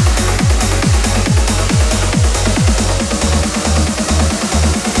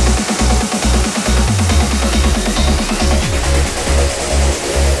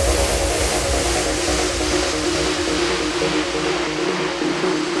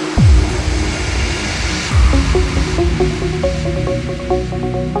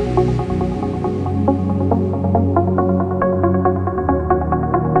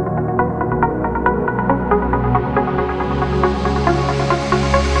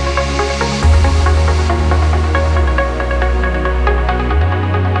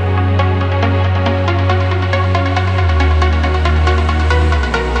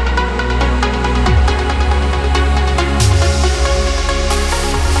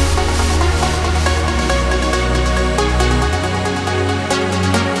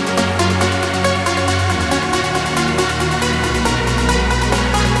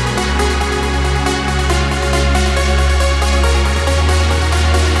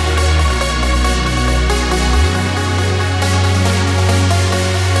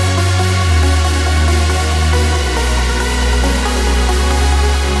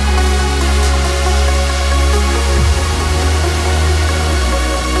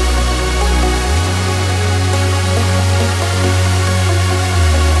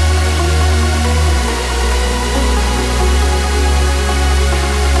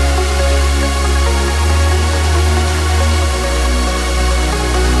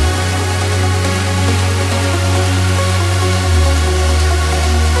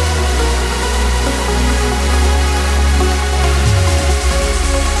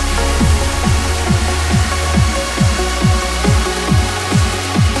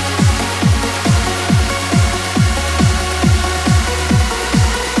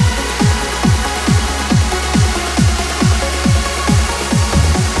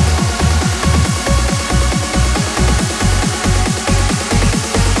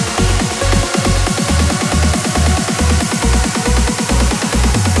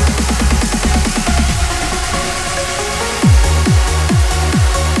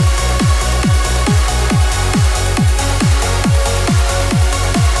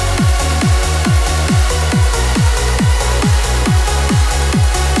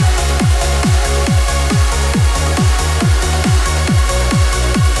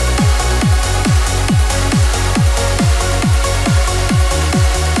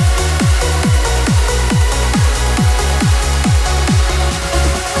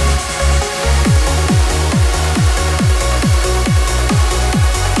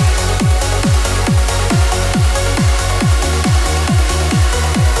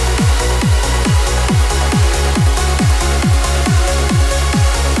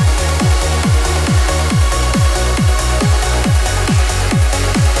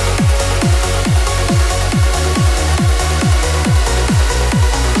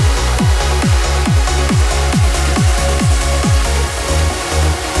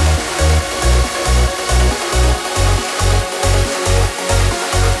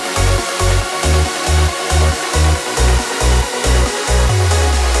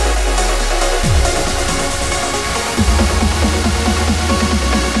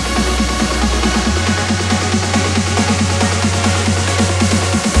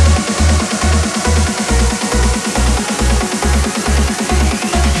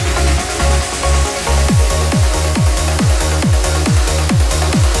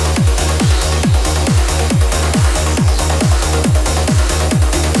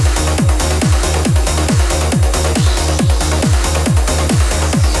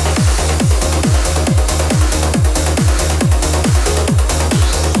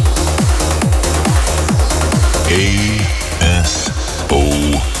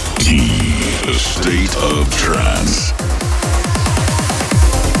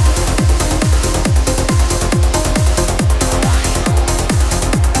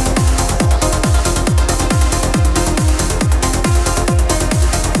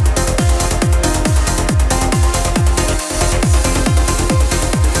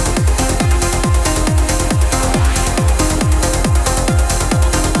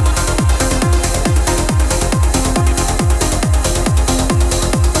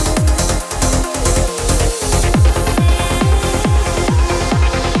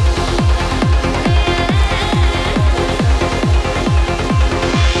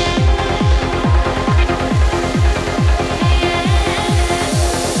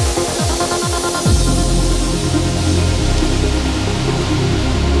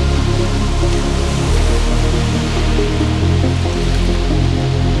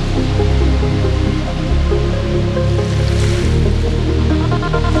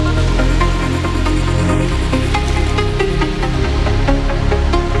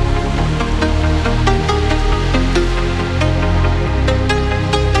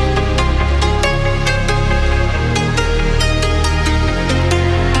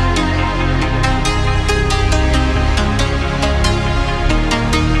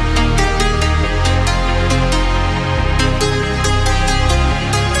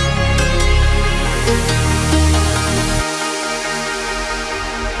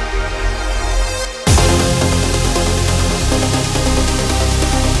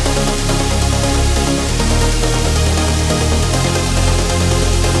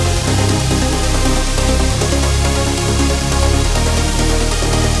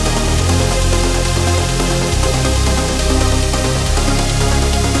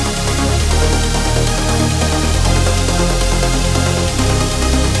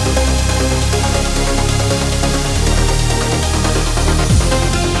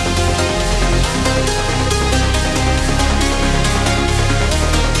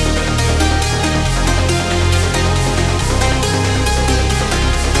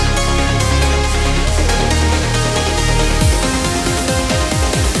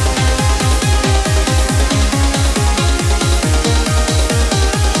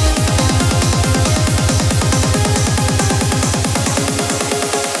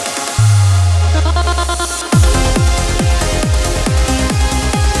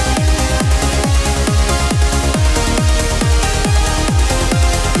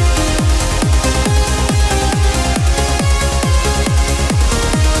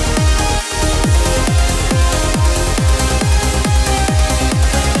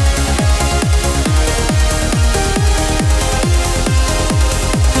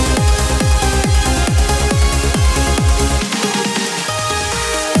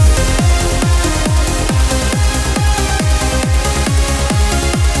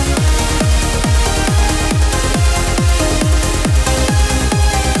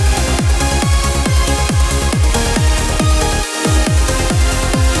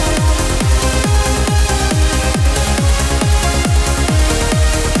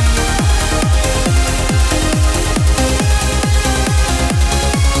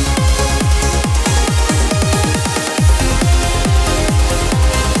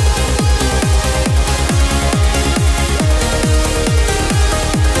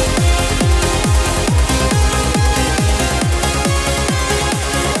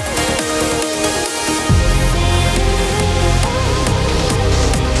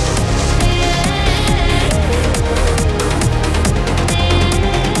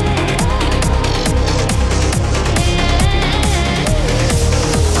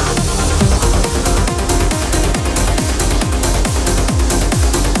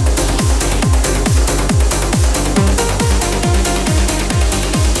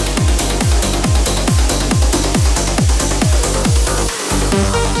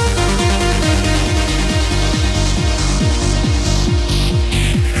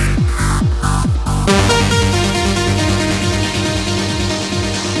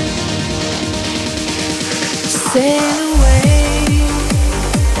 Sail away,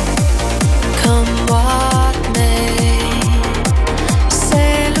 come what may.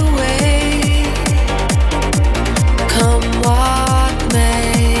 Sail away, come what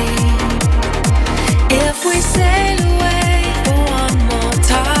may. If we sail away for one more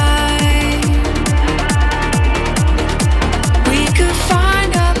time, we could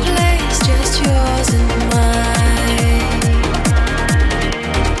find a place just yours and mine.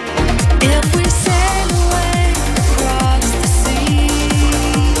 If we sail away across the sea,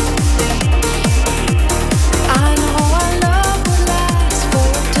 I know our love will last for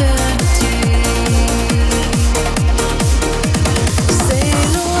eternity.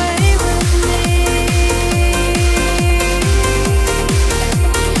 Sail away with me.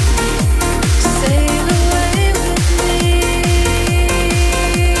 Sail away with me.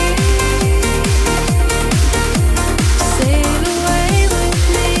 Sail away with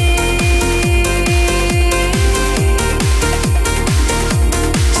me.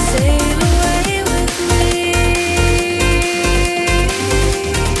 Sail away with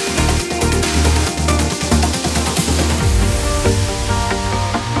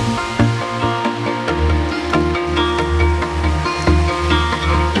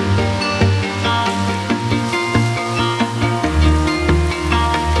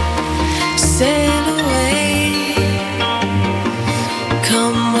Sail away,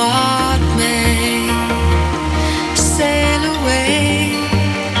 come what may. Sail away,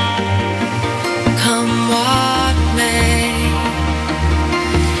 come what may.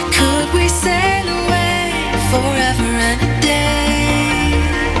 Could we sail away forever and a day?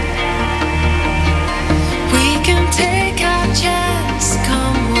 We can take our chance,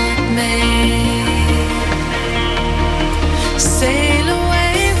 come what may. Sail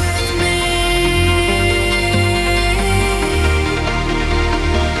away with me.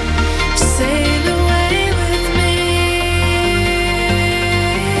 Sail away.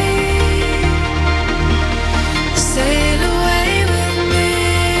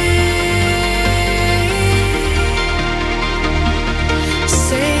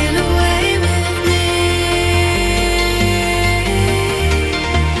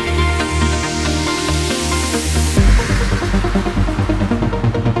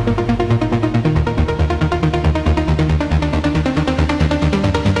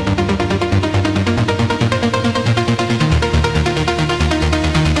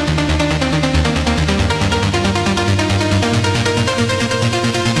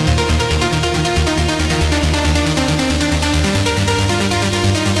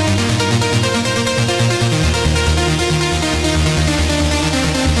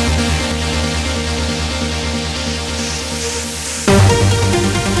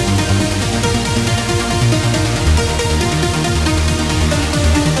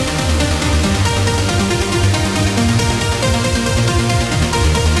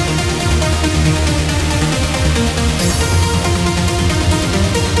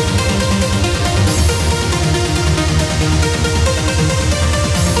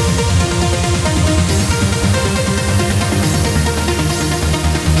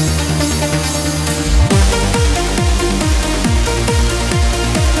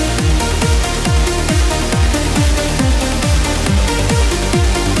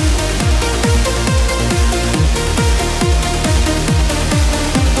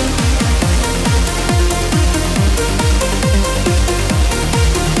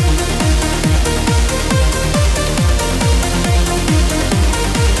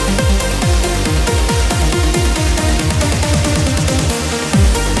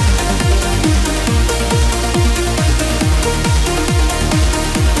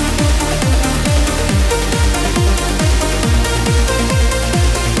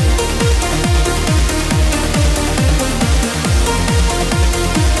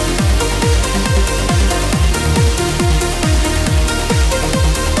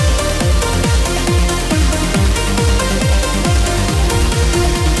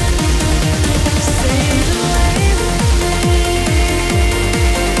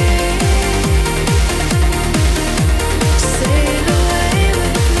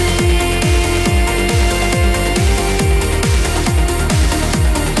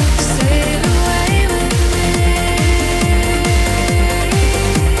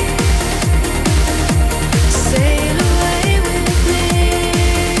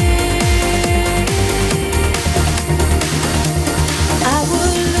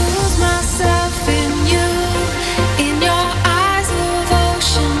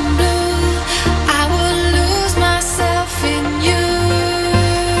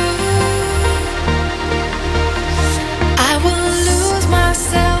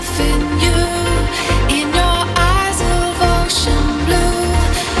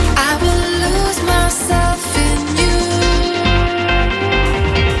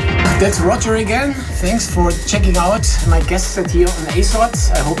 Roger again. Thanks for checking out my guest set here on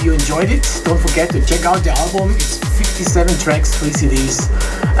ASOT. I hope you enjoyed it. Don't forget to check out the album. It's 57 tracks, 3 CDs.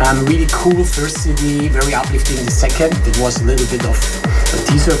 Really cool first CD, very uplifting the second. It was a little bit of a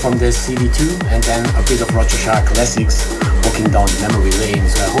teaser from the CD2 and then a bit of Roger Shah classics, walking down memory lane.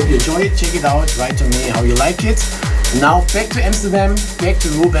 So I hope you enjoy it. Check it out. Write to me how you like it. Now back to Amsterdam, back to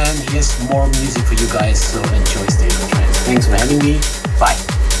Ruben. Here's more music for you guys. So enjoy State of Trance. Thanks for having me. Bye.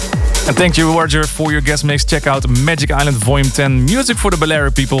 And thank you, Roger, for your guest mix. Check out Magic Island Volume 10. Music for the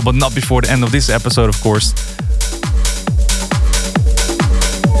Balearic people, but not before the end of this episode, of course.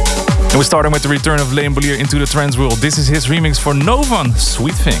 And we're starting with the return of Leon Bolier into the trance world. This is his remix for Novan,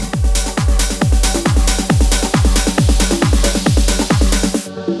 Sweet Thing.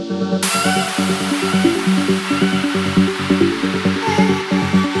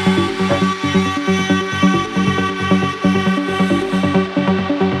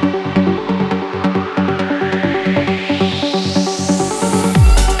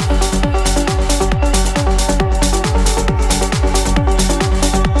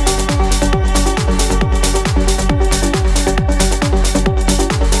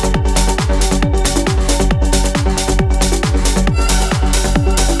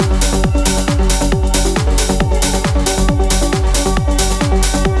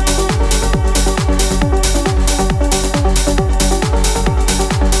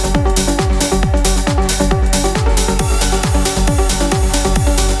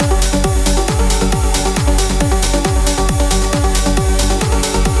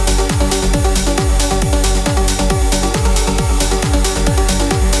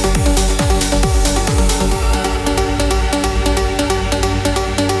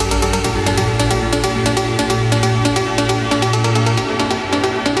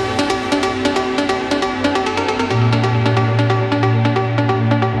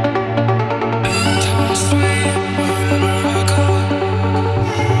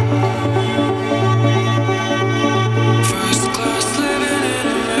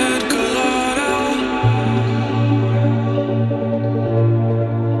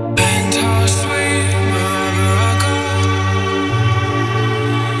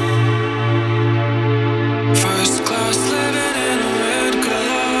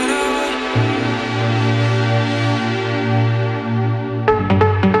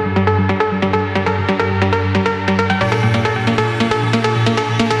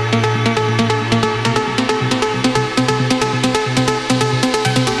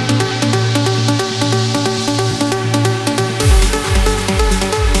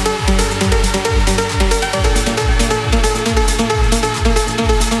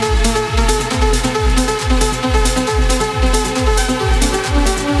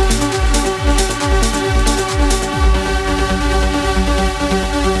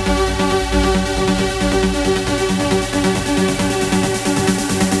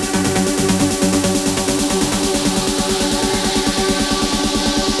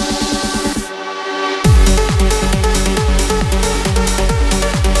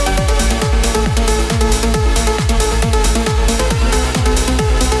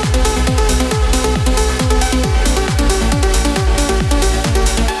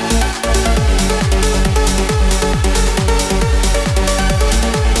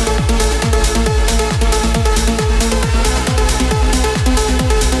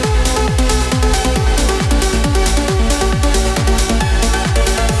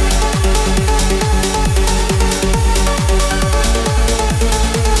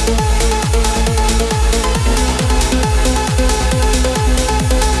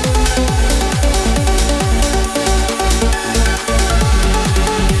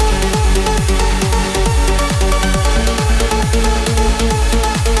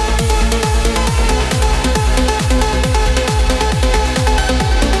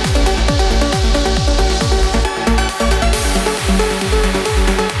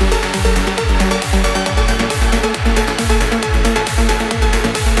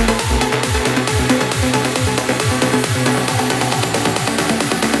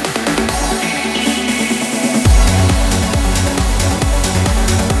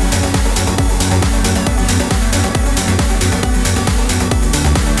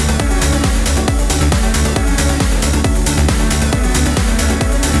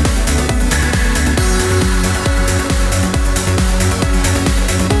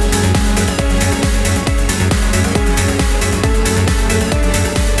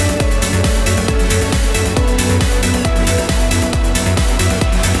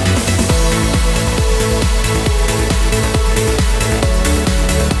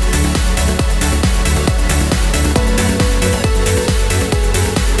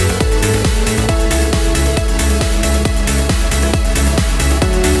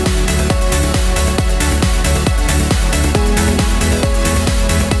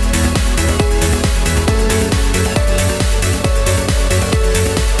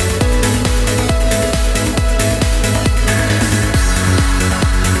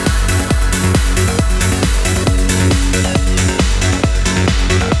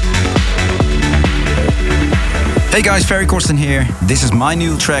 Hey guys, Ferry Corsten here. This is my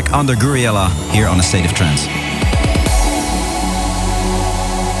new track under Guriella here on A State of Trance.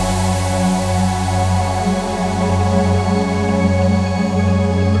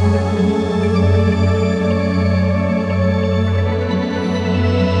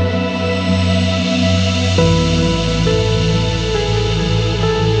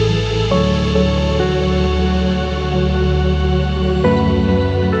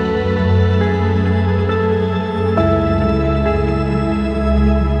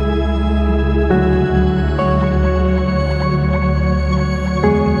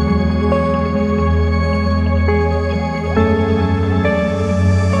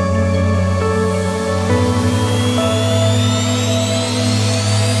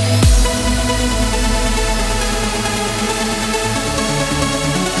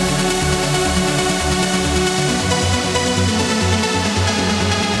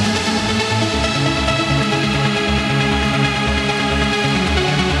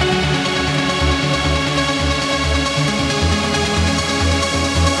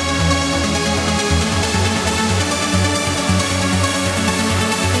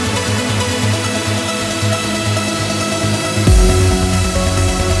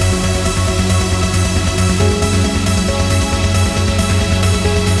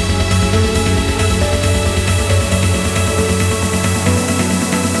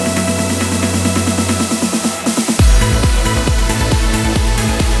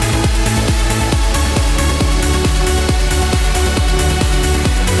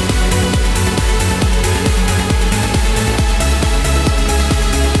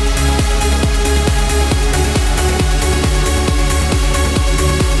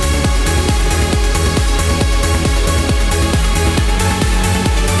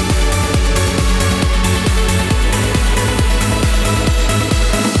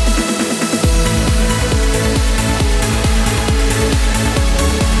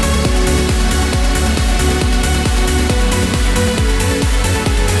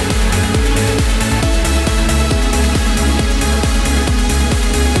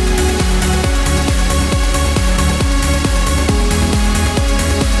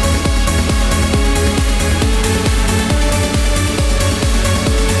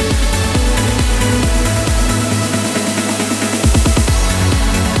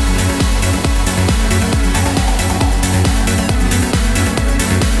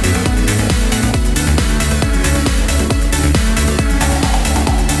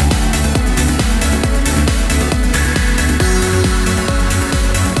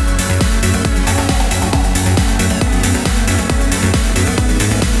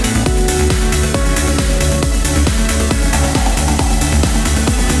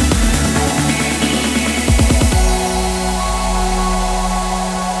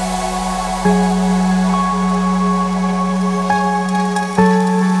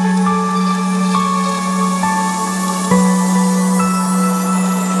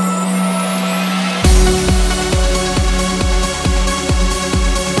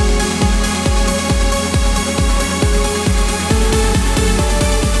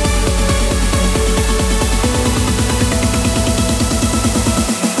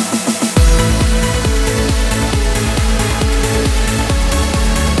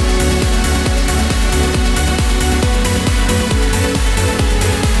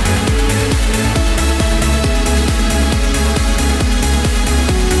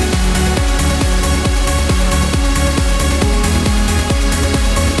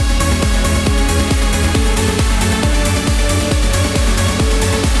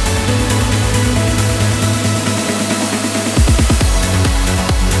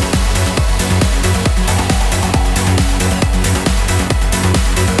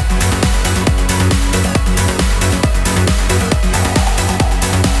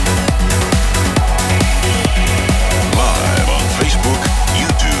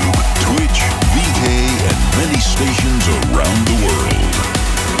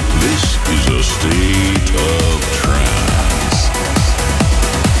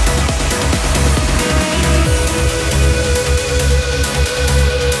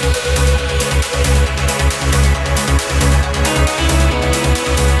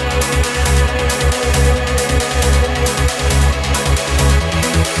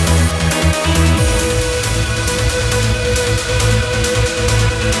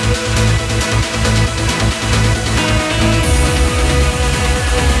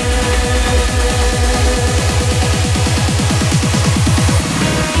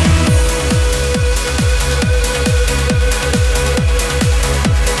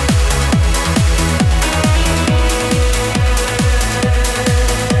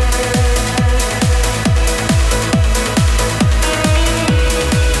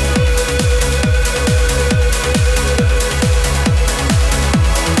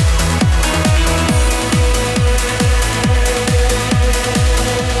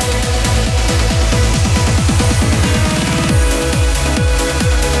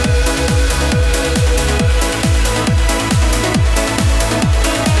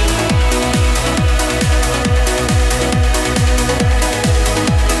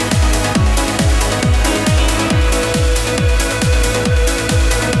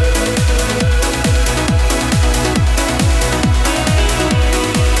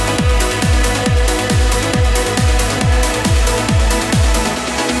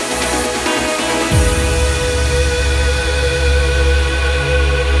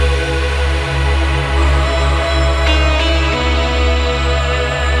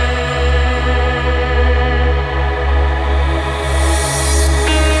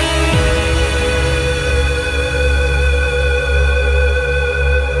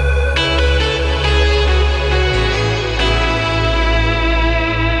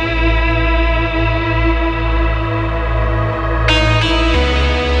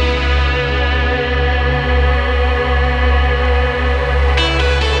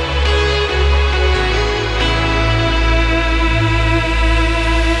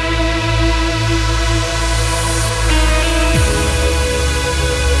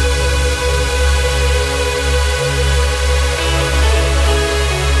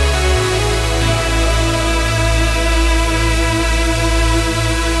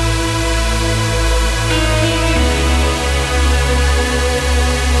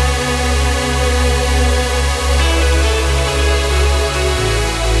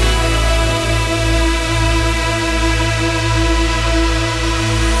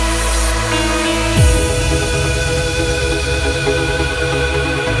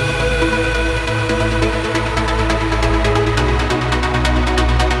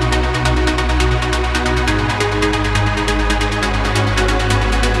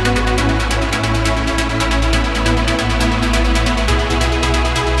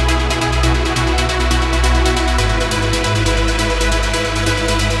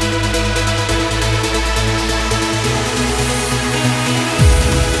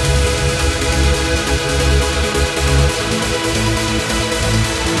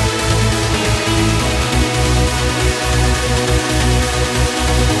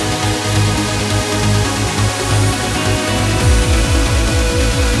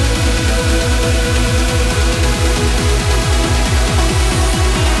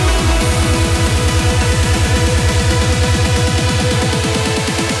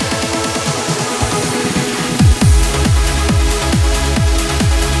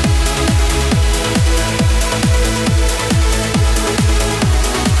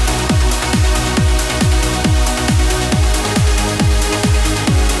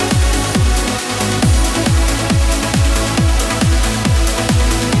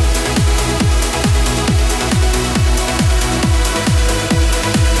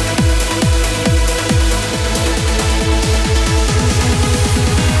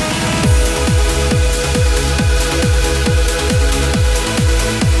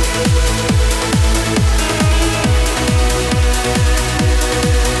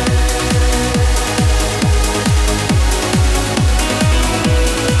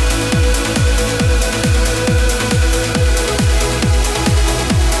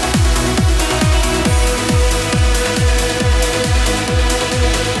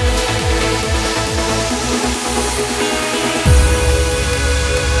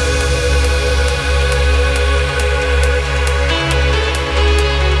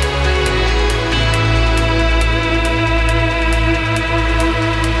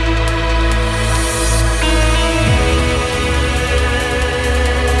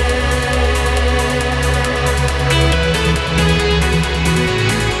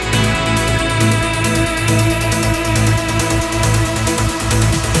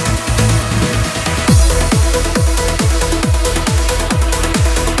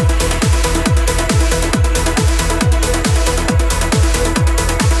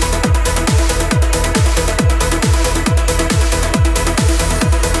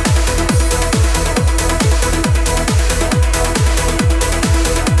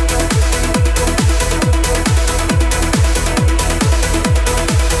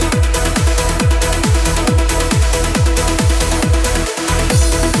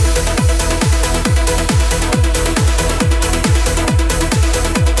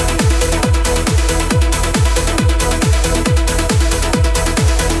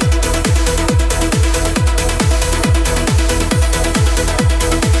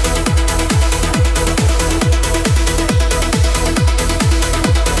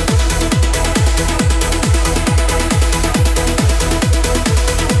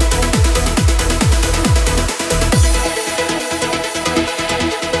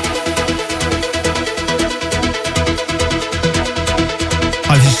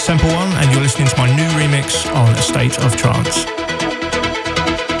 State of Trance.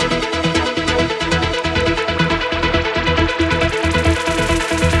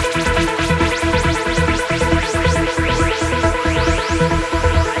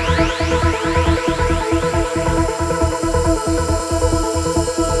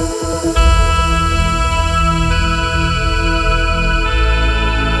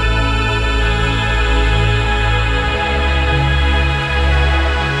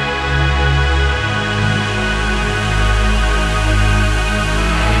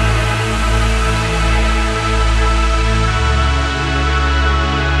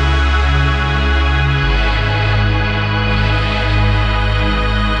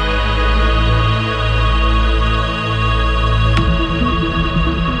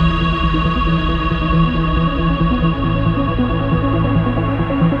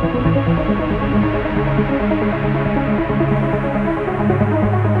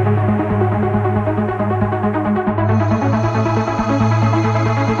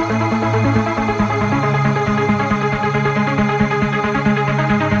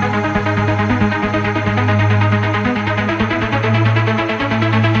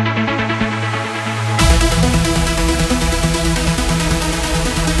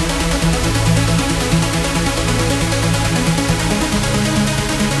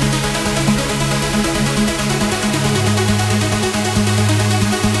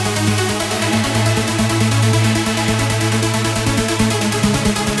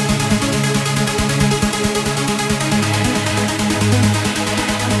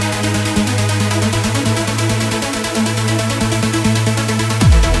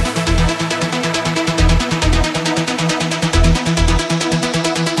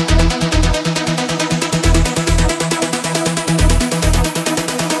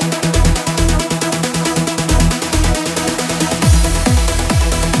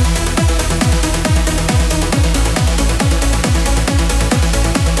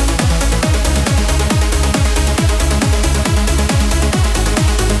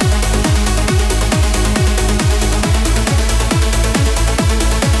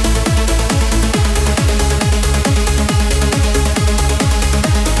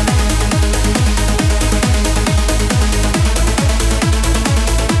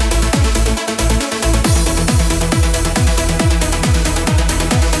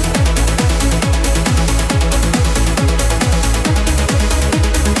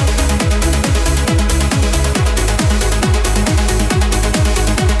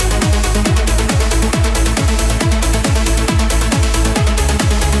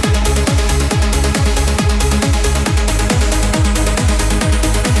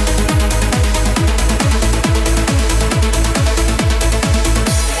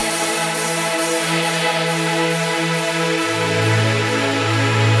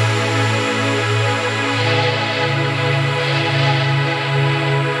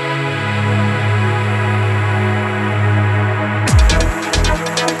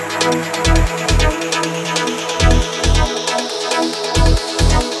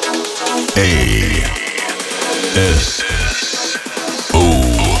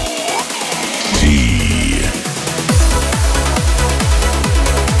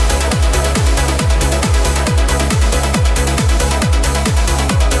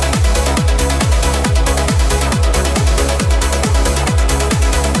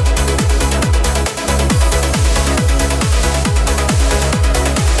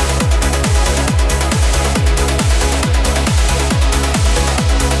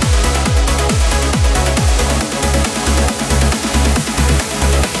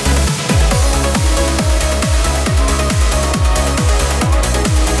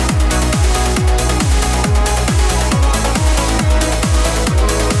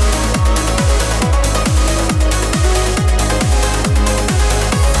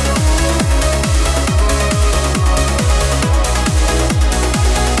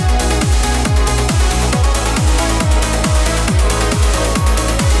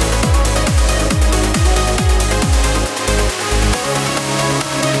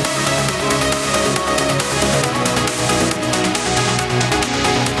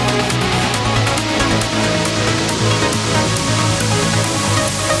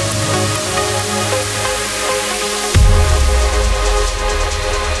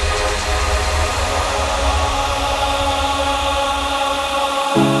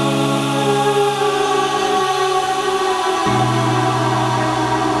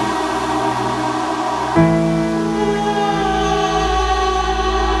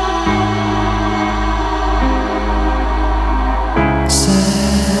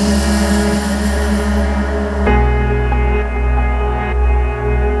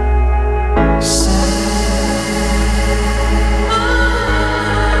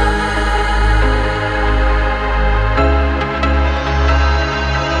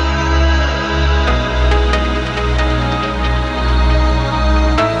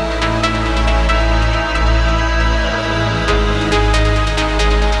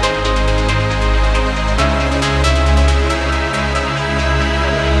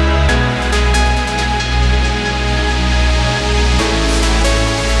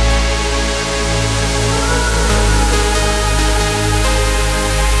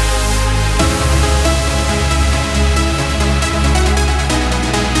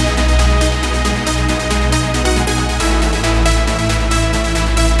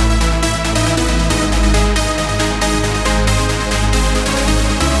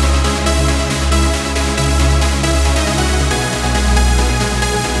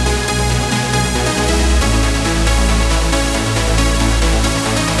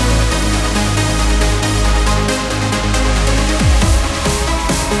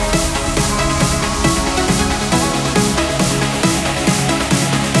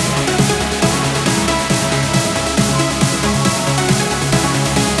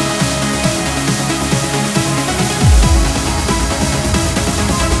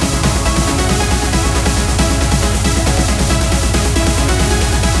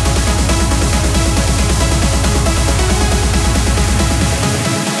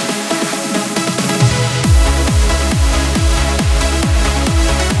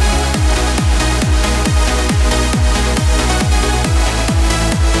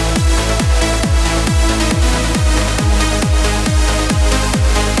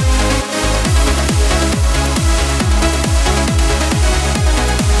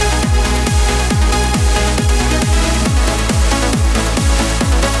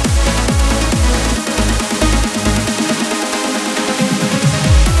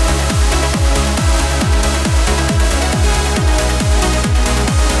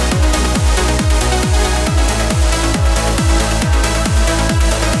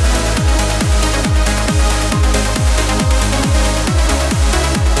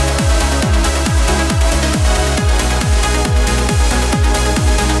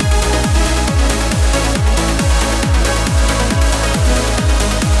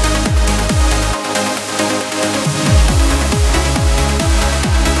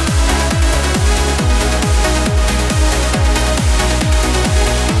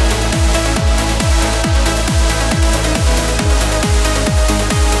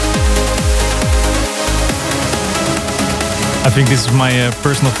 think this is my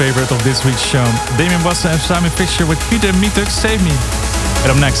personal favorite of this week's show. Damien Bossa and Simon Fisher with Peter Mietuk, Save Me.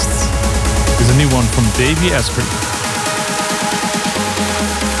 And up next is a new one from Davey Asprey.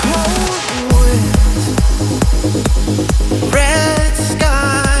 Red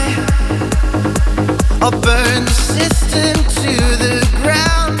sky, I'll burn the system to the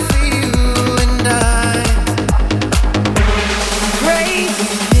ground for you and I. Gray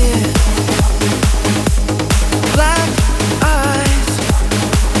skin, black eyes,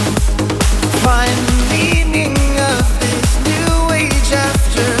 find the meaning of this new age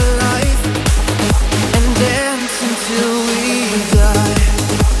afterlife and dance until we die.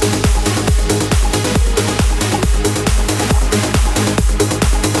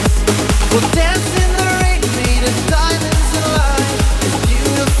 We'll dance in the rain, made of diamonds and light.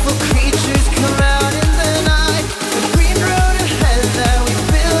 Beautiful creatures come out in the night. The green road ahead that we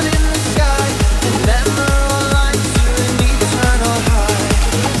build in the sky. And emerald lines to an eternal high.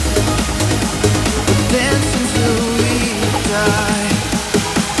 We'll dance until we die.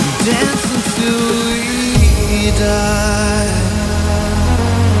 Dance until we die.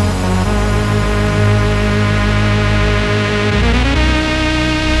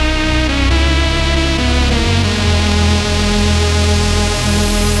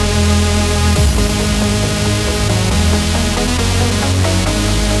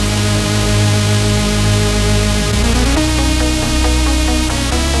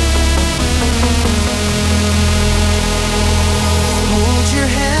 Hold your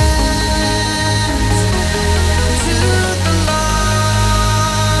hands to the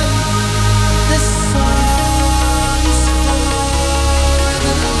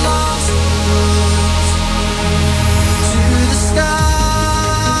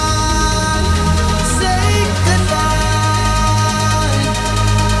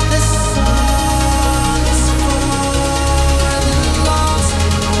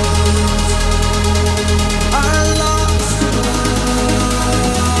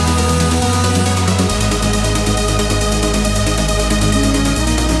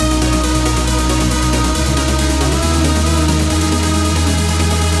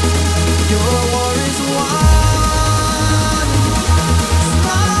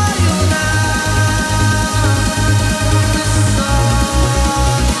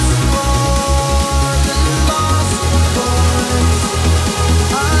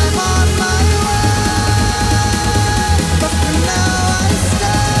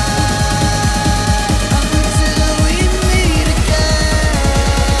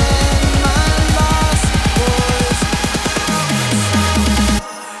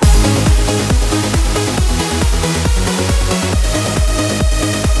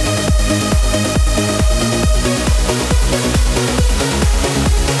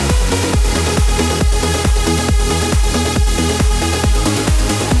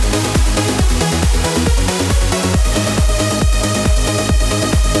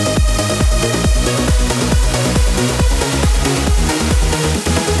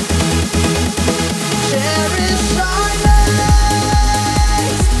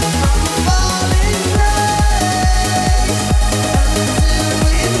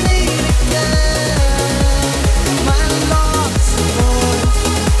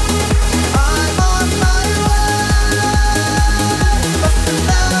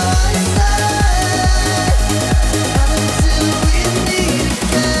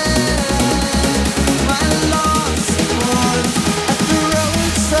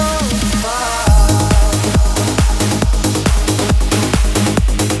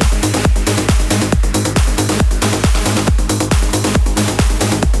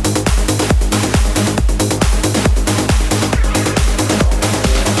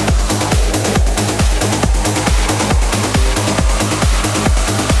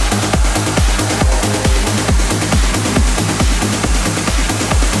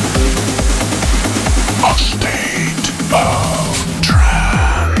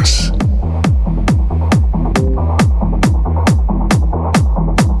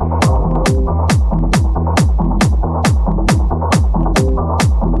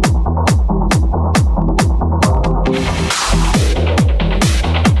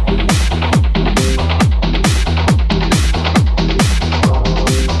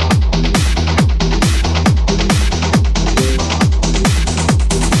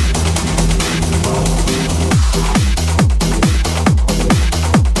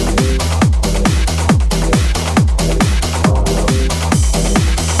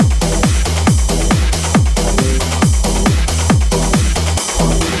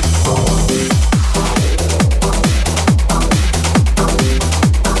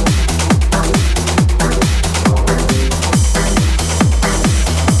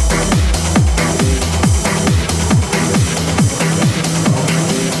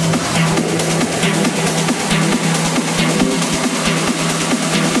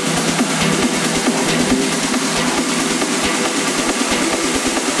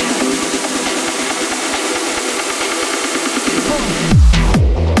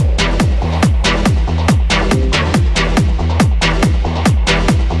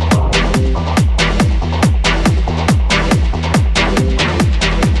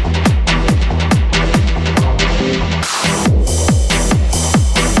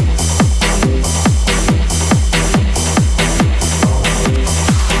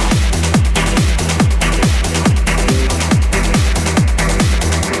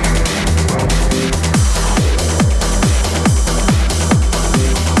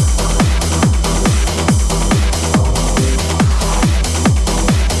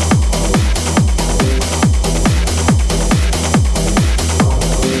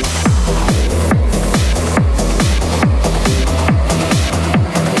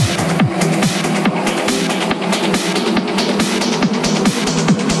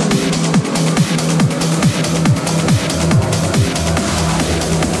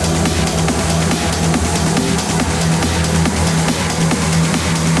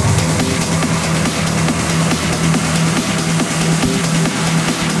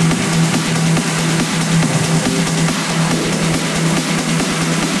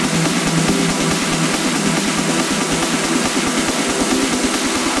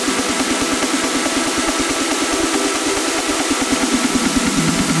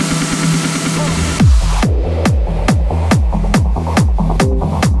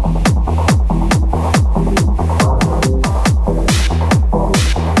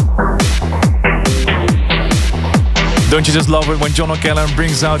Don't you just love it when John O'Callaghan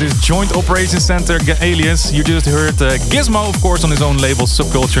brings out his Joint Operations Center alias? You just heard Gizmo, of course, on his own label,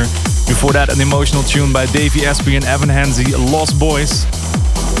 Subculture. Before that, an emotional tune by Davey Asprey and Evan Hansey, Lost Boys.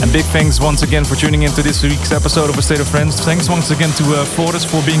 And big thanks once again for tuning in to this week's episode of A State of Trance. Thanks once again to Flores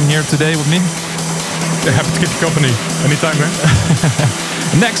for being here today with me. Yeah, happy to keep you company. Anytime, man.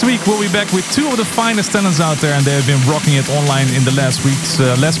 Next week, we'll be back with two of the finest talents out there, and they have been rocking it online in the last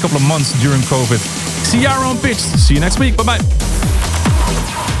couple of months during COVID. Ciara on Pitch. See you next week. Bye-bye.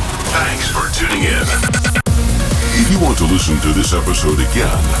 Thanks for tuning in. If you want to listen to this episode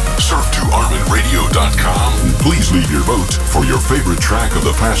again, surf to ArminRadio.com and please leave your vote for your favorite track of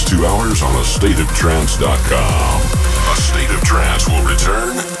the past 2 hours on AstateOfTrance.com.